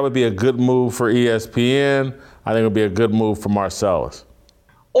think that would be a good move for ESPN. I think it would be a good move for Marcellus.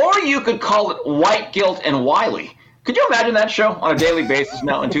 Or you could call it White Guilt and Wiley. Could you imagine that show on a daily basis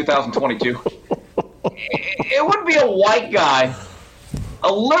now in 2022? It would be a white guy,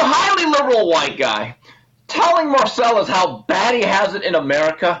 highly liberal white guy, telling Marcellus how bad he has it in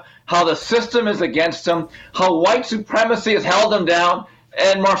America, how the system is against him, how white supremacy has held him down.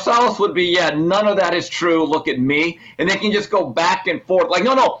 And Marcellus would be, none of that is true. Look at me. And they can just go back and forth. Like,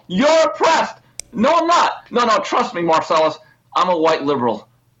 no, you're oppressed. No, I'm not. No, trust me, Marcellus. I'm a white liberal.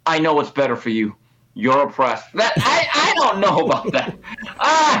 I know what's better for you. You're oppressed. I don't know about that.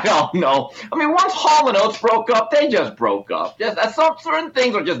 I don't know. I mean, once Hall & Oates broke up, they just broke up. Certain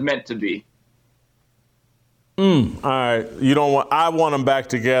things are just meant to be. All right. I want them back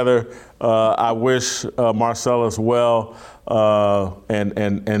together. I wish Marcellus well.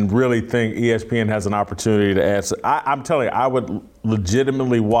 And really think ESPN has an opportunity to add. I'm telling you, I would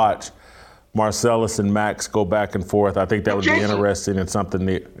legitimately watch Marcellus and Max go back and forth. I think that would be interesting and something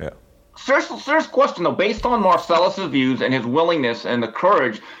neat. Yeah. Serious question, though. Based on Marcellus's views and his willingness and the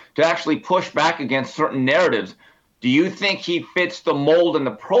courage to actually push back against certain narratives, do you think he fits the mold and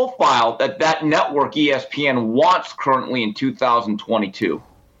the profile that network ESPN wants currently in 2022?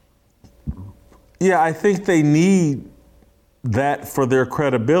 Yeah, I think they need that for their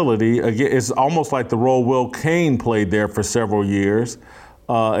credibility. Again, it's almost like the role Will Cain played there for several years,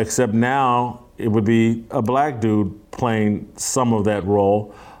 except now it would be a black dude playing some of that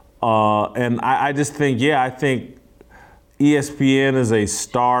role. And I just think, I think ESPN is a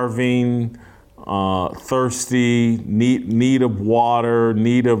starving, thirsty, need of water,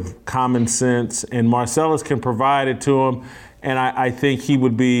 need of common sense, and Marcellus can provide it to him. And I think he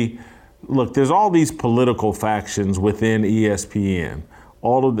would be, look, there's all these political factions within ESPN,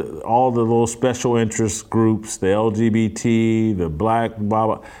 all the little special interest groups, the LGBT, the black, blah,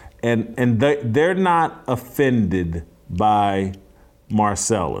 blah, and they're not offended by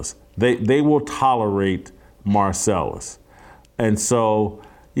Marcellus. They will tolerate Marcellus. And so,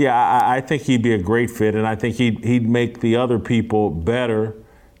 I think he'd be a great fit, and I think he'd make the other people better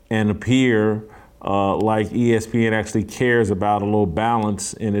and appear like ESPN actually cares about a little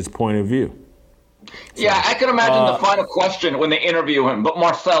balance in its point of view. Yeah, I can imagine the final question when they interview him. But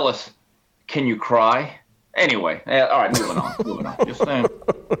Marcellus, can you cry? Anyway, all right, moving on.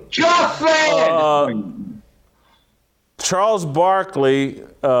 Just saying. Charles Barkley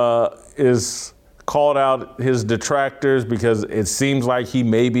is called out his detractors because it seems like he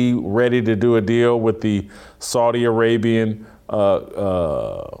may be ready to do a deal with the Saudi Arabian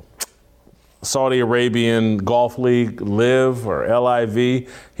Golf League, LIV or LIV.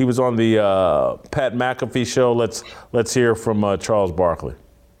 He was on the Pat McAfee show. Let's hear from Charles Barkley.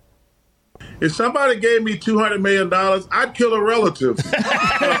 If somebody gave me $200 million, I'd kill a relative.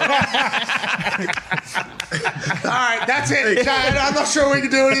 All right, that's it. I'm not sure we can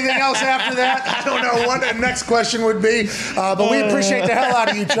do anything else after that. I don't know what the next question would be, but we appreciate the hell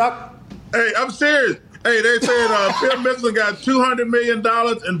out of you, Chuck. Hey, I'm serious. Hey, they said Phil Mickelson got $200 million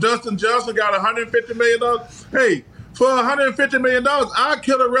and Dustin Johnson got $150 million. Hey, for $150 million, I'd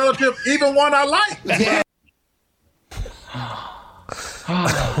kill a relative, even one I like.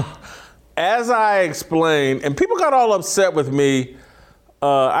 As I explained, and people got all upset with me,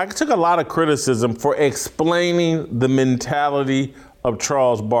 I took a lot of criticism for explaining the mentality of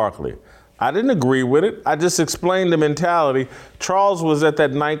Charles Barkley. I didn't agree with it. I just explained the mentality. Charles was at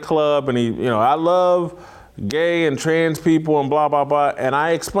that nightclub and he, I love gay and trans people and blah, blah, blah. And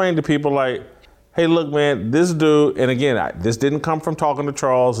I explained to people like, hey, look, man, this dude, and again, this didn't come from talking to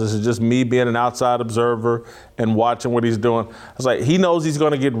Charles. This is just me being an outside observer and watching what he's doing. I was like, he knows he's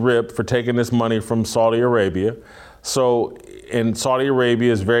going to get ripped for taking this money from Saudi Arabia. So, and Saudi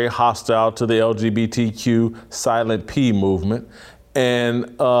Arabia is very hostile to the LGBTQ Silent P movement.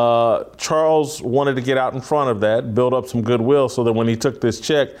 And Charles wanted to get out in front of that, build up some goodwill so that when he took this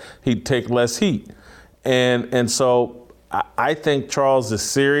check, he'd take less heat. And so I think Charles is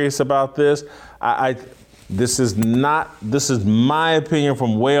serious about this. This is my opinion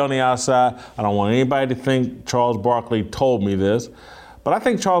from way on the outside. I don't want anybody to think Charles Barkley told me this, but I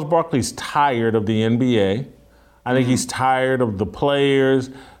think Charles Barkley's tired of the NBA. I think he's tired of the players.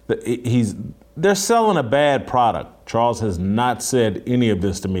 They're selling a bad product. Charles has not said any of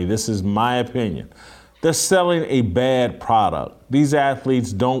this to me. This is my opinion. They're selling a bad product. These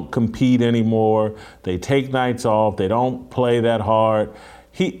athletes don't compete anymore. They take nights off. They don't play that hard.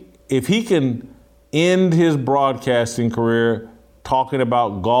 If he can end his broadcasting career talking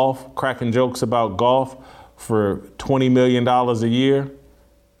about golf, cracking jokes about golf for $20 million a year,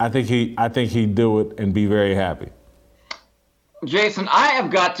 I think he'd do it and be very happy. Jason, I have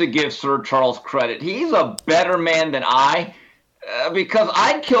got to give Sir Charles credit. He's a better man than I, because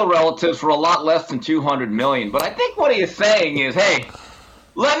I'd kill relatives for a lot less than $200 million. But I think what he is saying is, hey,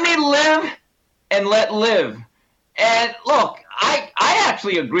 let me live and let live. And look, I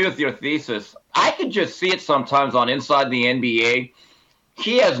actually agree with your thesis. I could just see it sometimes on Inside the NBA.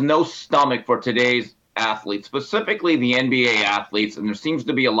 He has no stomach for today's athletes, specifically the NBA athletes, and there seems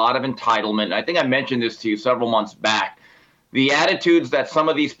to be a lot of entitlement. I think I mentioned this to you several months back. The attitudes that some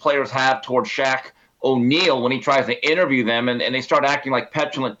of these players have towards Shaq O'Neal when he tries to interview them, and they start acting like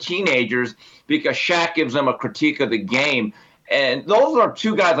petulant teenagers because Shaq gives them a critique of the game. And those are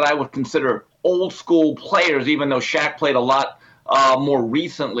two guys that I would consider old school players, even though Shaq played a lot more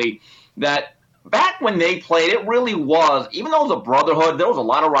recently, that back when they played, it really was, even though it was a brotherhood, there was a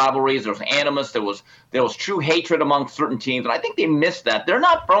lot of rivalries, there was animus, there was true hatred among certain teams, and I think they missed that. They're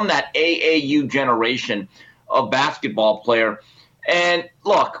not from that AAU generation of basketball player. And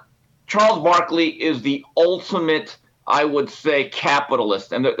look, Charles Barkley is the ultimate, I would say,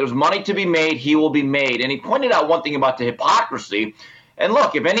 capitalist. And there's money to be made, he will be made. And he pointed out one thing about the hypocrisy. And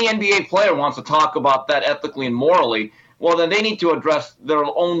look, if any NBA player wants to talk about that ethically and morally, well, then they need to address their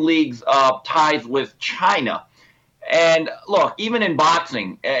own league's ties with China. And look, even in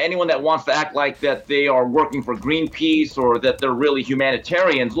boxing, anyone that wants to act like that they are working for Greenpeace or that they're really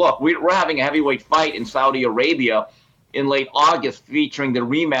humanitarians, look, we're having a heavyweight fight in Saudi Arabia in late August featuring the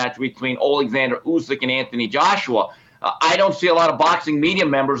rematch between Alexander Usyk and Anthony Joshua. I don't see a lot of boxing media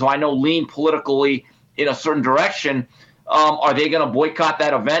members who I know lean politically in a certain direction. Are they going to boycott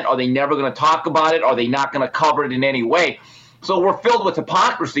that event? Are they never going to talk about it? Are they not going to cover it in any way? So we're filled with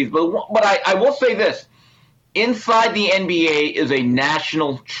hypocrisies. But I will say this. Inside the NBA is a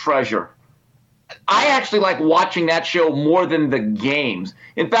national treasure. I actually like watching that show more than the games.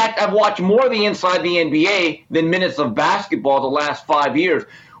 In fact, I've watched more of the Inside the NBA than minutes of basketball the last 5 years.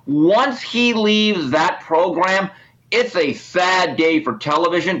 Once he leaves that program, it's a sad day for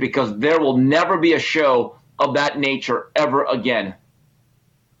television because there will never be a show of that nature ever again.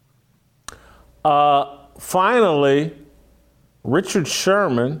 Finally, Richard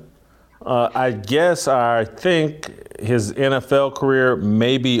Sherman, I think his NFL career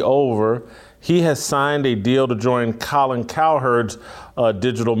may be over. He has signed a deal to join Colin Cowherd's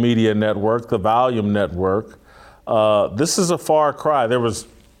digital media network, the Volume Network. This is a far cry. There was,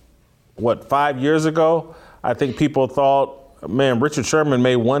 5 years ago? I think people thought, man, Richard Sherman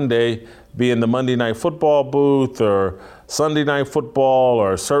may one day be in the Monday Night Football booth or Sunday Night Football,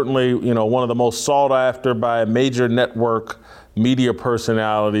 or certainly, one of the most sought after by major network media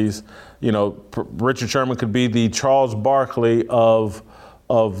personalities. Richard Sherman could be the Charles Barkley of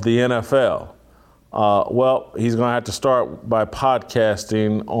the NFL. He's going to have to start by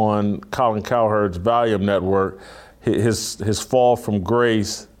podcasting on Colin Cowherd's Volume Network. His fall from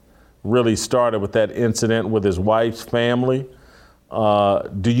grace really started with that incident with his wife's family.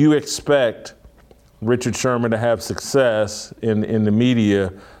 Do you expect Richard Sherman to have success in the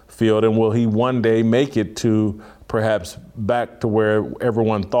media field, and will he one day make it to perhaps back to where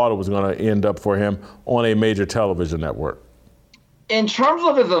everyone thought it was going to end up for him on a major television network? In terms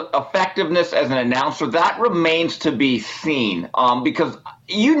of his effectiveness as an announcer, that remains to be seen. Because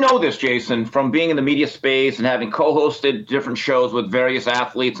you know this, Jason, from being in the media space and having co-hosted different shows with various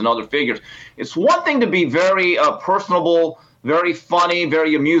athletes and other figures. It's one thing to be very personable, very funny,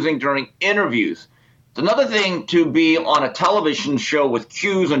 very amusing during interviews. It's another thing to be on a television show with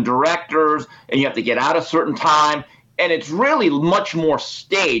cues and directors, and you have to get out a certain time, and it's really much more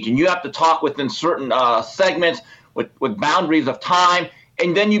staged, and you have to talk within certain segments with boundaries of time,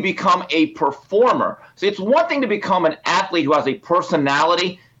 and then you become a performer. So it's one thing to become an athlete who has a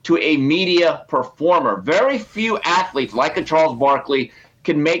personality to a media performer. Very few athletes like a Charles Barkley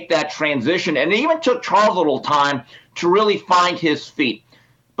can make that transition, and it even took Charles a little time to really find his feet.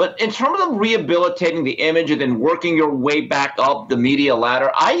 But in terms of rehabilitating the image and then working your way back up the media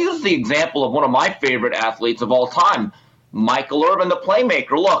ladder, I use the example of one of my favorite athletes of all time, Michael Irvin, the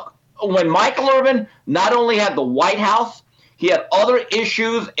playmaker. Look, when Michael Irvin not only had the White House, he had other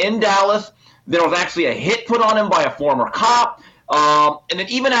issues in Dallas. There was actually a hit put on him by a former cop. And then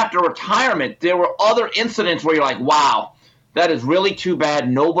even after retirement, there were other incidents where you're like, wow, that is really too bad.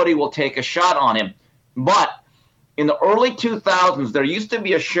 Nobody will take a shot on him. But in the early 2000s, there used to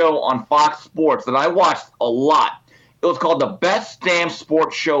be a show on Fox Sports that I watched a lot. It was called The Best Damn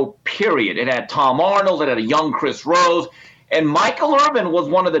Sports Show, period. It had Tom Arnold, it had a young Chris Rose, and Michael Irvin was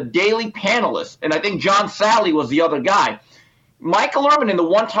one of the daily panelists, and I think John Sally was the other guy. Michael Irvin, in the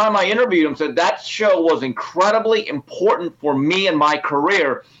one time I interviewed him, said that show was incredibly important for me and my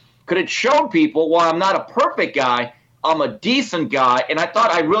career because it showed people, while I'm not a perfect guy, I'm a decent guy, and I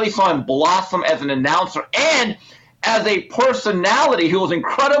thought I really saw him blossom as an announcer and as a personality who was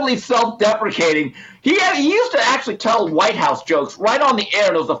incredibly self-deprecating. He used to actually tell White House jokes right on the air,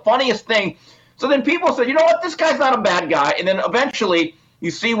 and it was the funniest thing. So then people said, you know what, this guy's not a bad guy, and then eventually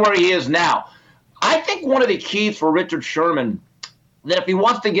you see where he is now. I think one of the keys for Richard Sherman, that if he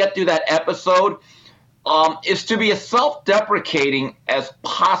wants to get through that episode, is to be as self-deprecating as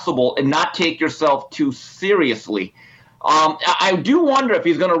possible and not take yourself too seriously. I do wonder if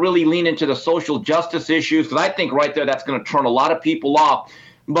he's going to really lean into the social justice issues, because I think right there that's going to turn a lot of people off.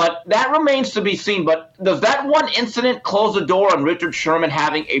 But that remains to be seen. But does that one incident close the door on Richard Sherman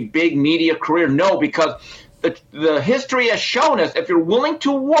having a big media career? No, because the history has shown us if you're willing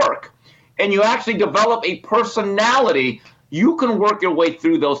to work and you actually develop a personality, you can work your way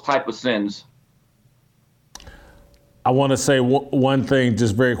through those type of sins. I want to say one thing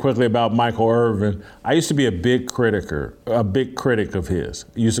just very quickly about Michael Irvin. I used to be a big critic of his.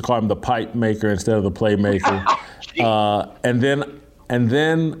 I used to call him the pipe maker instead of the playmaker. And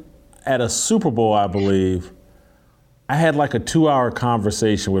then at a Super Bowl, I believe, I had like a 2-hour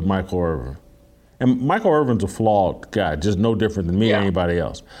conversation with Michael Irvin. And Michael Irvin's a flawed guy, just no different than me or anybody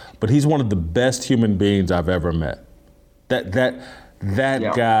else. But he's one of the best human beings I've ever met. That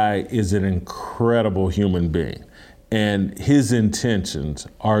guy is an incredible human being. And his intentions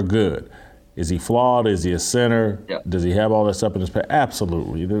are good. Is he flawed? Is he a sinner? Yep. Does he have all that stuff in his past?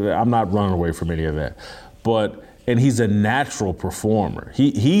 Absolutely. I'm not running away from any of that. And he's a natural performer.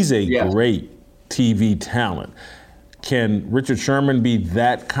 He's a great TV talent. Can Richard Sherman be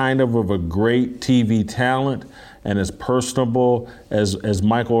that kind of a great TV talent and as personable as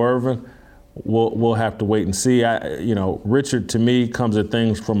Michael Irvin? We'll have to wait and see. Richard to me comes at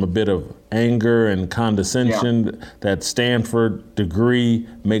things from a bit of anger and condescension. Yeah. That Stanford degree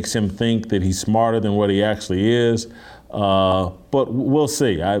makes him think that he's smarter than what he actually is. But we'll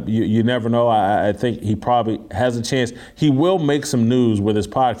see. You never know. I think he probably has a chance. He will make some news with his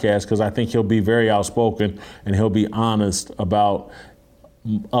podcast because I think he'll be very outspoken and he'll be honest about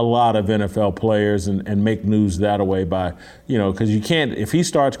a lot of NFL players and make news that way by, because you can't, if he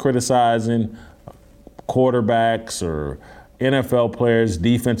starts criticizing quarterbacks or NFL players,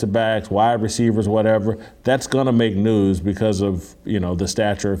 defensive backs, wide receivers, whatever, that's going to make news because of, the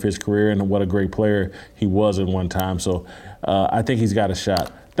stature of his career and what a great player he was at one time. So I think he's got a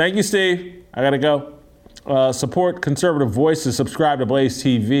shot. Thank you, Steve. I got to go. Support conservative voices. Subscribe to Blaze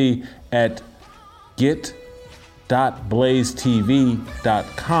TV at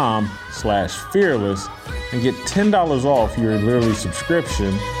get.blazetv.com/fearless and get $10 off your yearly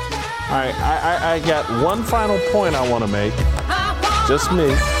subscription. All right, I got one final point I want to make. Just me and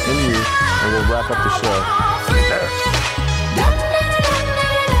you, and we'll wrap up the show.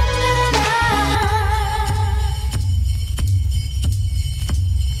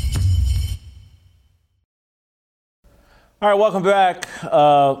 All right, welcome back.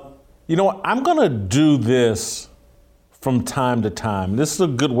 You know what? I'm going to do this from time to time. This is a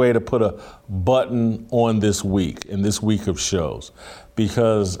good way to put a button on this week, in this week of shows,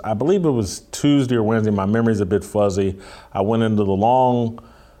 because I believe it was Tuesday or Wednesday. My memory's a bit fuzzy. I went into the long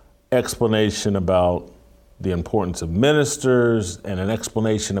explanation about the importance of ministers and an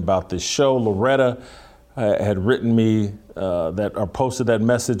explanation about this show. Loretta had written me or posted that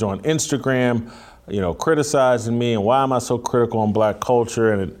message on Instagram, criticizing me and why am I so critical on black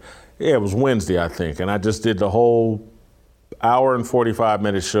culture. And it was Wednesday, I think. And I just did the whole hour and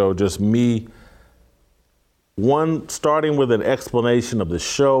 45-minute show, just me, starting with an explanation of the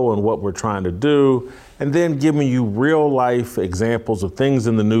show and what we're trying to do, and then giving you real life examples of things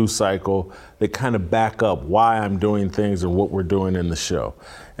in the news cycle that kind of back up why I'm doing things and what we're doing in the show.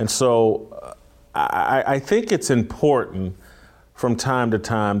 And so I think it's important from time to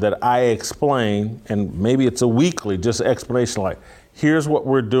time that I explain, and maybe it's a weekly, just explanation like, here's what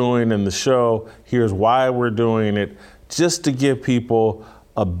we're doing in the show, here's why we're doing it, just to give people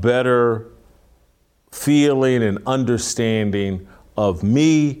a better feeling and understanding of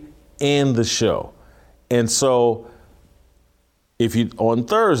me and the show. And so on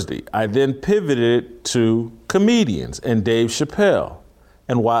Thursday, I then pivoted to comedians and Dave Chappelle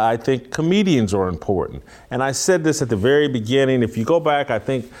and why I think comedians are important. And I said this at the very beginning. If you go back, I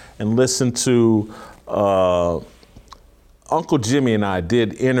think, and listen to Uncle Jimmy and I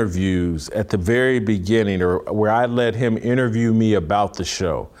did interviews at the very beginning, or where I let him interview me about the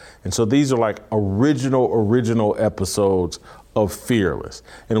show. And so these are like original episodes of Fearless.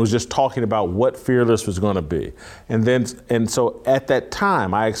 And it was just talking about what Fearless was going to be. And so at that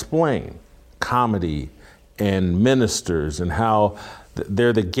time, I explained comedy and ministers and how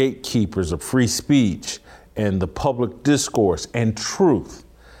they're the gatekeepers of free speech and the public discourse and truth.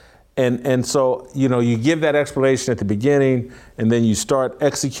 And so, you give that explanation at the beginning, and then you start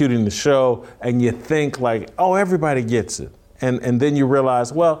executing the show, and you think like, oh, everybody gets it. And then you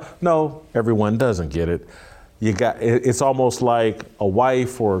realize, well, no, everyone doesn't get it. It's almost like a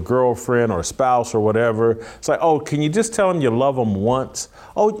wife or a girlfriend or a spouse or whatever. It's like, oh, can you just tell them you love them once?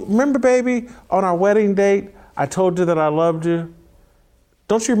 Oh, remember, baby, on our wedding date, I told you that I loved you.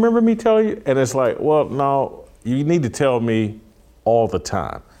 Don't you remember me telling you? And it's like, well, no, you need to tell me all the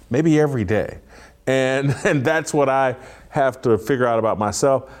time. Maybe every day. And that's what I have to figure out about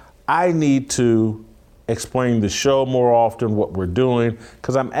myself. I need to explain the show more often, what we're doing,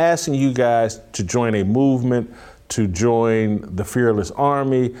 because I'm asking you guys to join a movement, to join the Fearless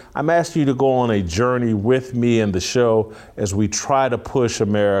Army. I'm asking you to go on a journey with me and the show as we try to push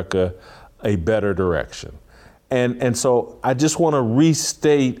America a better direction. And so I just want to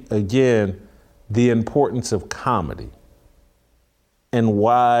restate again the importance of comedy and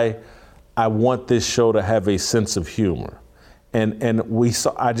why I want this show to have a sense of humor. And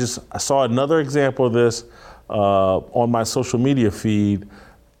I saw another example of this on my social media feed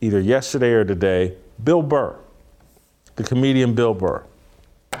either yesterday or today. Bill Burr, the comedian Bill Burr,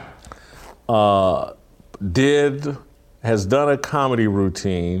 has done a comedy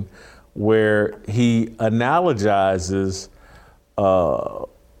routine where he analogizes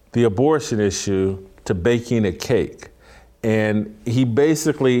the abortion issue to baking a cake. And he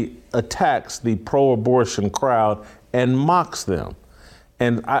basically attacks the pro-abortion crowd and mocks them.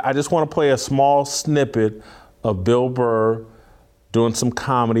 And I just want to play a small snippet of Bill Burr doing some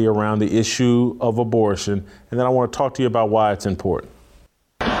comedy around the issue of abortion, and then I want to talk to you about why it's important.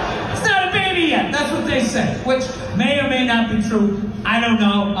 It's not a baby yet, that's what they say, which may or may not be true. I don't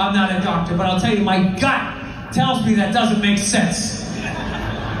know, I'm not a doctor, but I'll tell you, my gut tells me that doesn't make sense.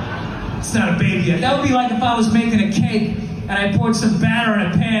 It's not a baby yet. That would be like if I was making a cake and I poured some batter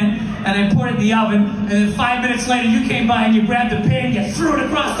in a pan and I put it in the oven, and then 5 minutes later you came by and you grabbed the pan, you threw it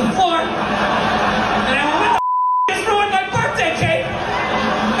across the floor, and I went, what the just ruined my birthday cake?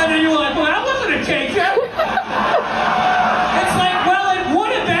 And then you were like, well, that wasn't a cake yet. It's like, well, it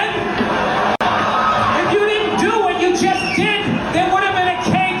would have been. If you didn't do what you just did, there would have been a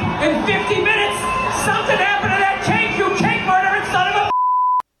cake in 50 minutes. Something happened to that cake, you cake murdering son of a...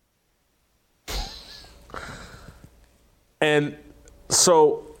 And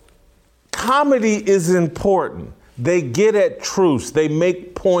so comedy is important. They get at truths. They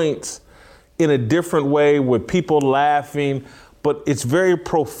make points in a different way with people laughing, but it's very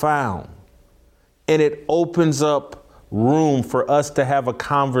profound. And it opens up room for us to have a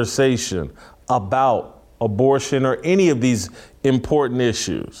conversation about abortion or any of these important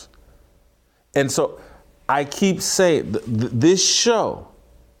issues. And so I keep saying this show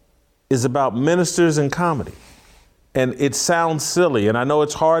is about ministers and comedy. And it sounds silly, and I know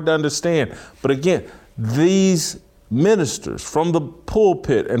it's hard to understand. But again, these ministers from the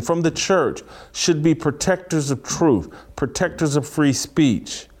pulpit and from the church should be protectors of truth, protectors of free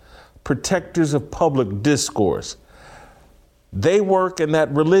speech, protectors of public discourse. They work in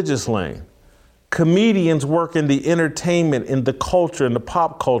that religious lane. Comedians work in the entertainment, in the culture, in the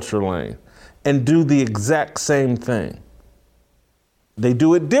pop culture lane, and do the exact same thing. They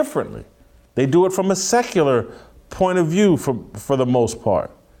do it differently. They do it from a secular point of view for the most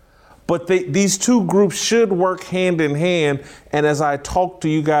part. But these two groups should work hand in hand. And as I talked to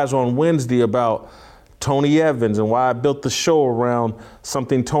you guys on Wednesday about Tony Evans and why I built the show around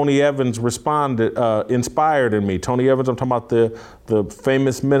something Tony Evans inspired in me. Tony Evans, I'm talking about the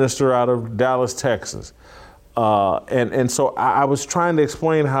famous minister out of Dallas, Texas. And so I was trying to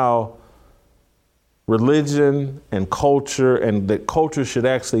explain how religion and culture, and that culture should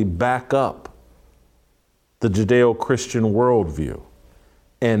actually back up the Judeo-Christian worldview.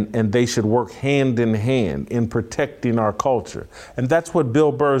 And they should work hand in hand in protecting our culture. And that's what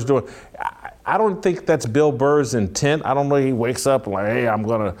Bill Burr is doing. I don't think that's Bill Burr's intent. I don't know he wakes up like,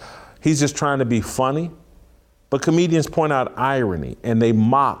 hey, he's just trying to be funny. But comedians point out irony and they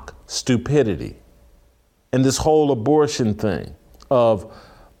mock stupidity. And this whole abortion thing of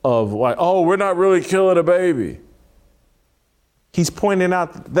like, oh, we're not really killing a baby. He's pointing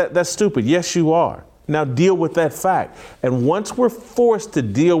out that that's stupid. Yes, you are. Now deal with that fact. And once we're forced to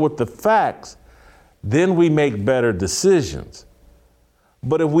deal with the facts, then we make better decisions.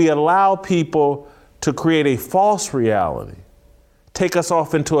 But if we allow people to create a false reality, take us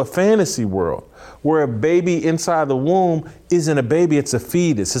off into a fantasy world where a baby inside the womb isn't a baby, it's a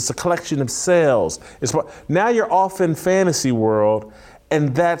fetus. It's a collection of cells. Now you're off in fantasy world,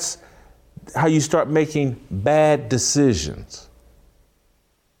 and that's how you start making bad decisions.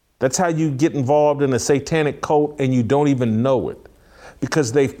 That's how you get involved in a satanic cult and you don't even know it.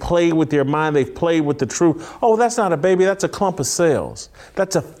 Because they've played with your mind, they've played with the truth. Oh, that's not a baby, that's a clump of cells.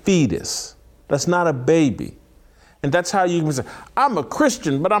 That's a fetus. That's not a baby. And that's how you can say, I'm a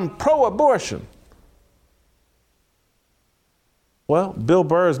Christian, but I'm pro-abortion. Well, Bill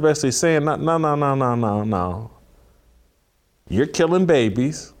Burr is basically saying, no. You're killing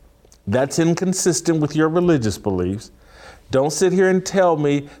babies. That's inconsistent with your religious beliefs. Don't sit here and tell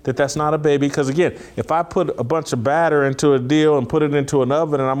me that that's not a baby, because again, if I put a bunch of batter into a deal and put it into an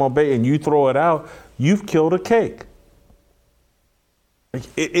oven and I'm gonna bake and you throw it out, you've killed a cake.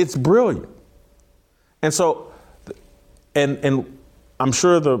 It's brilliant. And so, and I'm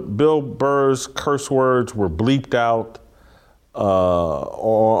sure the Bill Burr's curse words were bleeped out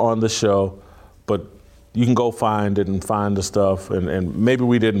on the show, but you can go find it and find the stuff, and maybe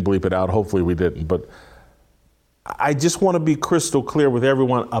we didn't bleep it out, hopefully we didn't, but I just want to be crystal clear with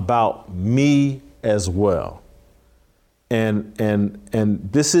everyone about me as well. And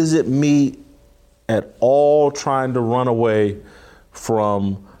this isn't me at all trying to run away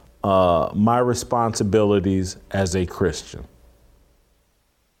from my responsibilities as a Christian.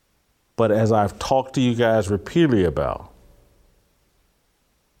 But as I've talked to you guys repeatedly about,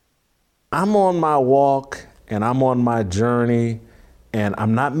 I'm on my walk and I'm on my journey, and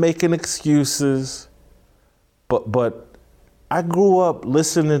I'm not making excuses, but I grew up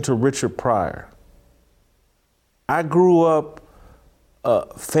listening to Richard Pryor. I grew up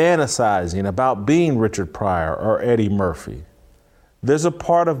fantasizing about being Richard Pryor or Eddie Murphy. There's a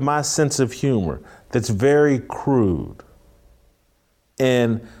part of my sense of humor that's very crude.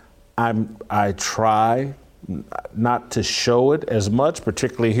 And I try not to show it as much,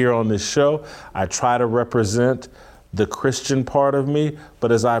 particularly here on this show. I try to represent the Christian part of me.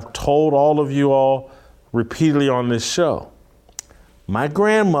 But as I've told all of you all repeatedly on this show, my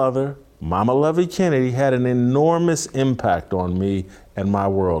grandmother, Mama Lovey Kennedy, had an enormous impact on me and my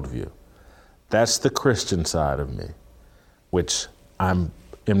worldview. That's the Christian side of me, which I'm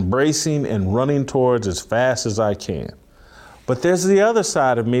embracing and running towards as fast as I can. But there's the other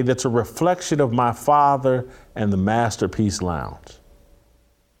side of me that's a reflection of my father and the Masterpiece Lounge.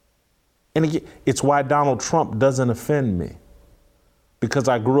 And again, it's why Donald Trump doesn't offend me, because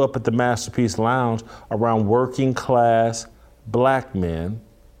I grew up at the Masterpiece Lounge around working class black men,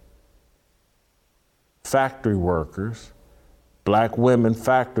 factory workers, black women,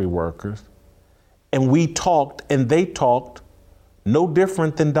 factory workers, and we talked and they talked no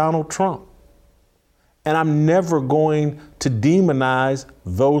different than Donald Trump. And I'm never going to demonize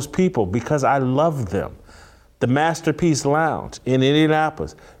those people because I love them. The Masterpiece Lounge in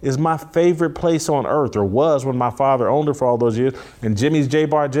Indianapolis is my favorite place on earth, or was when my father owned it for all those years, and Jimmy's J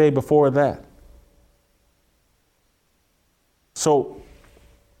Bar J before that. So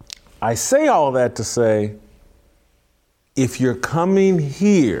I say all that to say, if you're coming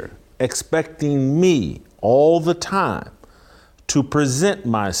here expecting me all the time to present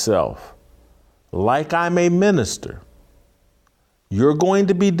myself like I'm a minister, you're going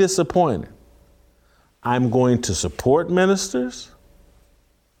to be disappointed. I'm going to support ministers.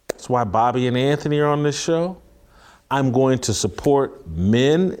 That's why Bobby and Anthony are on this show. I'm going to support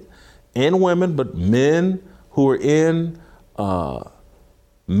men and women, but men who are in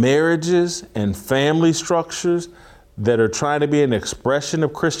marriages and family structures that are trying to be an expression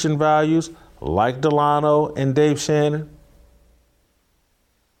of Christian values, like Delano and Dave Shannon.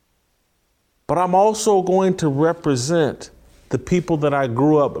 But I'm also going to represent the people that I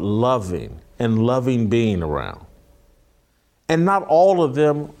grew up loving and loving being around. And not all of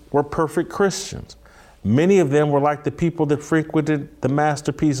them were perfect Christians. Many of them were like the people that frequented the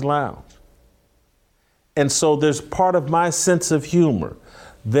Masterpiece Lounge. And so there's part of my sense of humor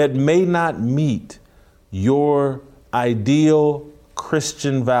that may not meet your ideal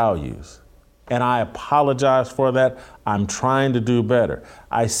Christian values. And I apologize for that. I'm trying to do better.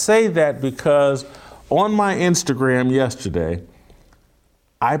 I say that because on my Instagram yesterday,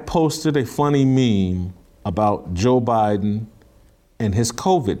 I posted a funny meme about Joe Biden and his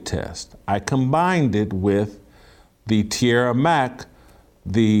COVID test. I combined it with the Tiara Mack,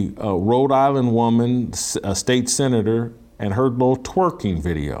 the Rhode Island woman, a state senator, and her little twerking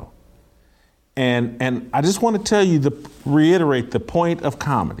video. And I just want to tell you, reiterate the point of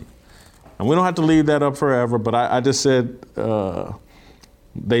comedy. And we don't have to leave that up forever, but I just said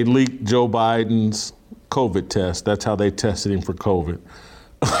they leaked Joe Biden's COVID test. That's how they tested him for COVID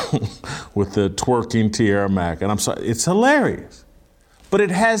with the twerking Tiara Mack. And I'm sorry, it's hilarious, but it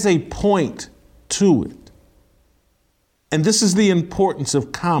has a point to it. And this is the importance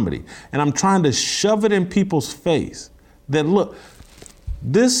of comedy. And I'm trying to shove it in people's face that, look,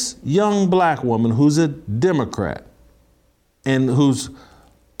 this young black woman who's a Democrat and whose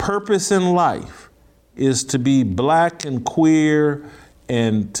purpose in life is to be black and queer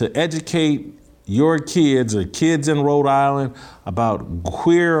and to educate your kids or kids in Rhode Island about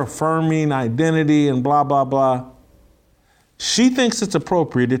queer affirming identity and blah, blah, blah. She thinks it's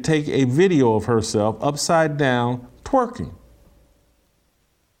appropriate to take a video of herself upside down twerking.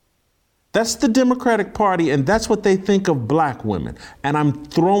 That's the Democratic Party, and that's what they think of black women. And I'm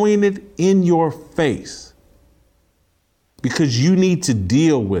throwing it in your face because you need to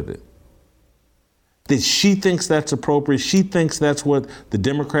deal with it. That she thinks that's appropriate. She thinks that's what the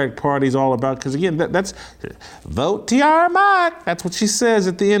Democratic Party is all about. Because again, that's vote Tiara Mack. That's what she says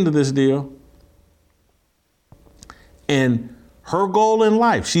at the end of this deal. And her goal in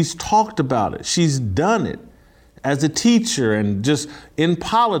life, she's talked about it. She's done it as a teacher and just in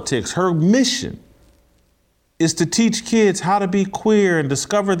politics. Her mission is to teach kids how to be queer and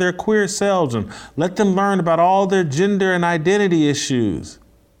discover their queer selves and let them learn about all their gender and identity issues.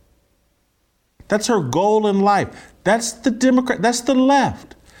 That's her goal in life. That's the Democrat, that's the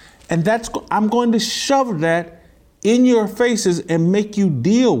left. And I'm going to shove that in your faces and make you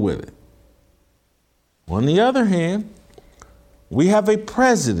deal with it. On the other hand, we have a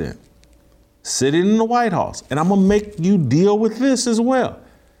president sitting in the White House, and I'm going to make you deal with this as well.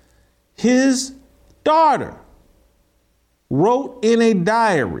 His daughter wrote in a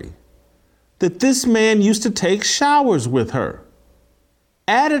diary that this man used to take showers with her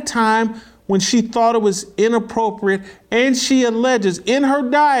at a time when she thought it was inappropriate, and she alleges in her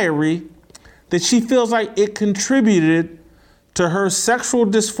diary that she feels like it contributed to her sexual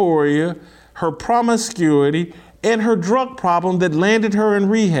dysphoria, her promiscuity, and her drug problem that landed her in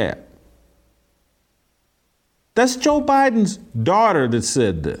rehab. That's Joe Biden's daughter that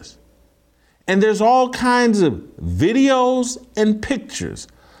said this. And there's all kinds of videos and pictures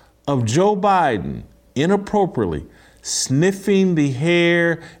of Joe Biden inappropriately sniffing the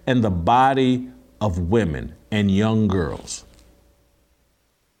hair and the body of women and young girls.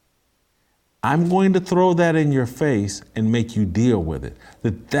 I'm going to throw that in your face and make you deal with it.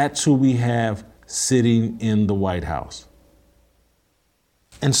 That's who we have sitting in the White House.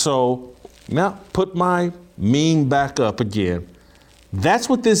 And so now put my meme back up again. That's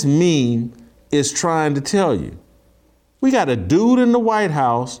what this meme is trying to tell you. We got a dude in the White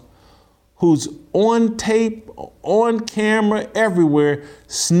House who's on tape, on camera, everywhere,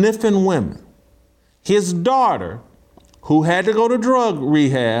 sniffing women. His daughter, who had to go to drug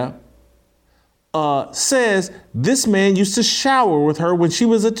rehab, says this man used to shower with her when she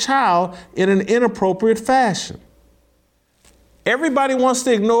was a child in an inappropriate fashion. Everybody wants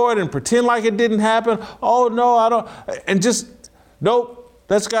to ignore it and pretend like it didn't happen. Oh, no, I don't. And just, nope,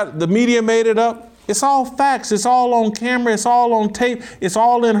 the media made it up. It's all facts. It's all on camera. It's all on tape. It's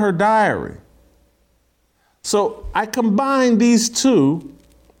all in her diary. So I combine these two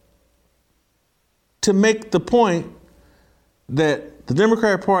to make the point that the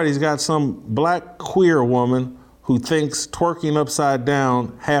Democratic Party's got some black queer woman who thinks twerking upside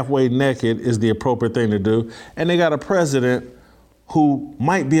down, halfway naked is the appropriate thing to do. And they got a president who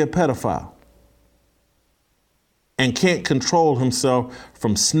might be a pedophile and can't control himself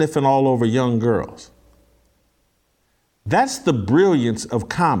from sniffing all over young girls. That's the brilliance of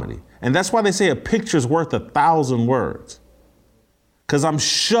comedy. And that's why they say a picture's worth 1,000 words. Because I'm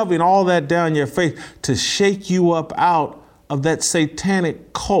shoving all that down your face to shake you up out of that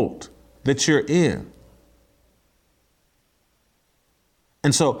satanic cult that you're in.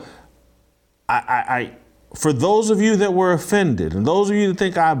 And so for those of you that were offended, and those of you that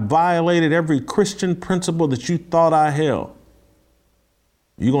think I violated every Christian principle that you thought I held,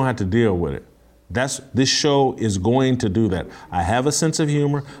 you're going to have to deal with it. This show is going to do that. I have a sense of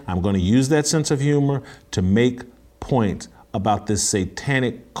humor. I'm going to use that sense of humor to make points about this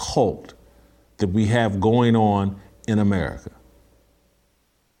satanic cult that we have going on in America.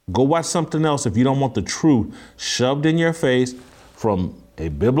 Go watch something else if you don't want the truth shoved in your face from a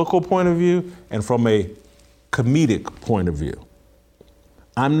biblical point of view and from a comedic point of view.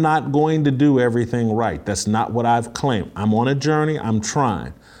 I'm not going to do everything right. That's not what I've claimed. I'm on a journey. I'm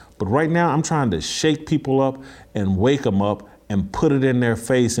trying. But right now, I'm trying to shake people up and wake them up and put it in their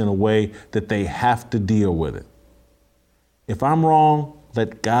face in a way that they have to deal with it. If I'm wrong,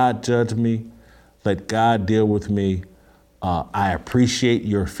 let God judge me. Let God deal with me. I appreciate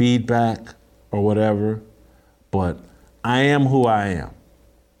your feedback or whatever, but I am who I am.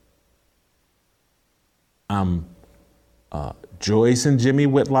 I'm Joyce and Jimmy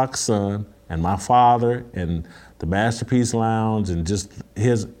Whitlock's son, and my father, and the Masterpiece Lounge, and just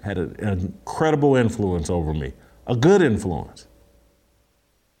had an incredible influence over me, a good influence.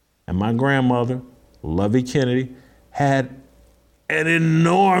 And my grandmother, Lovey Kennedy, had an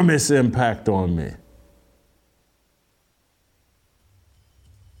enormous impact on me.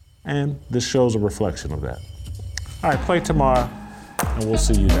 And this show's a reflection of that. All right, play tomorrow, and we'll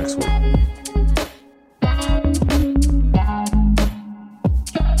see you next week.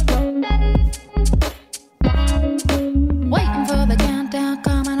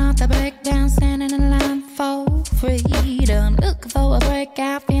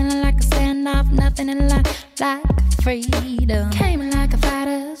 Nothing in life like freedom. Came like a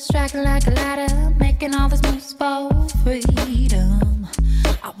fighter, striking like a ladder, making all these moves for freedom.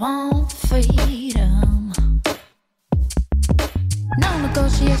 I want freedom. No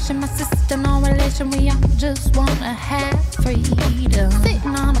negotiation, my sister, no relation. We all just wanna have freedom.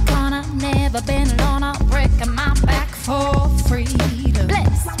 Sitting on the corner, never been alone. I'm breaking my back for freedom.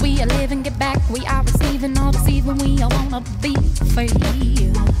 Blessed, we are living, get back. We we are receiving or deceiving, we all wanna be free.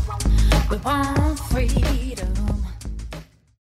 We want freedom.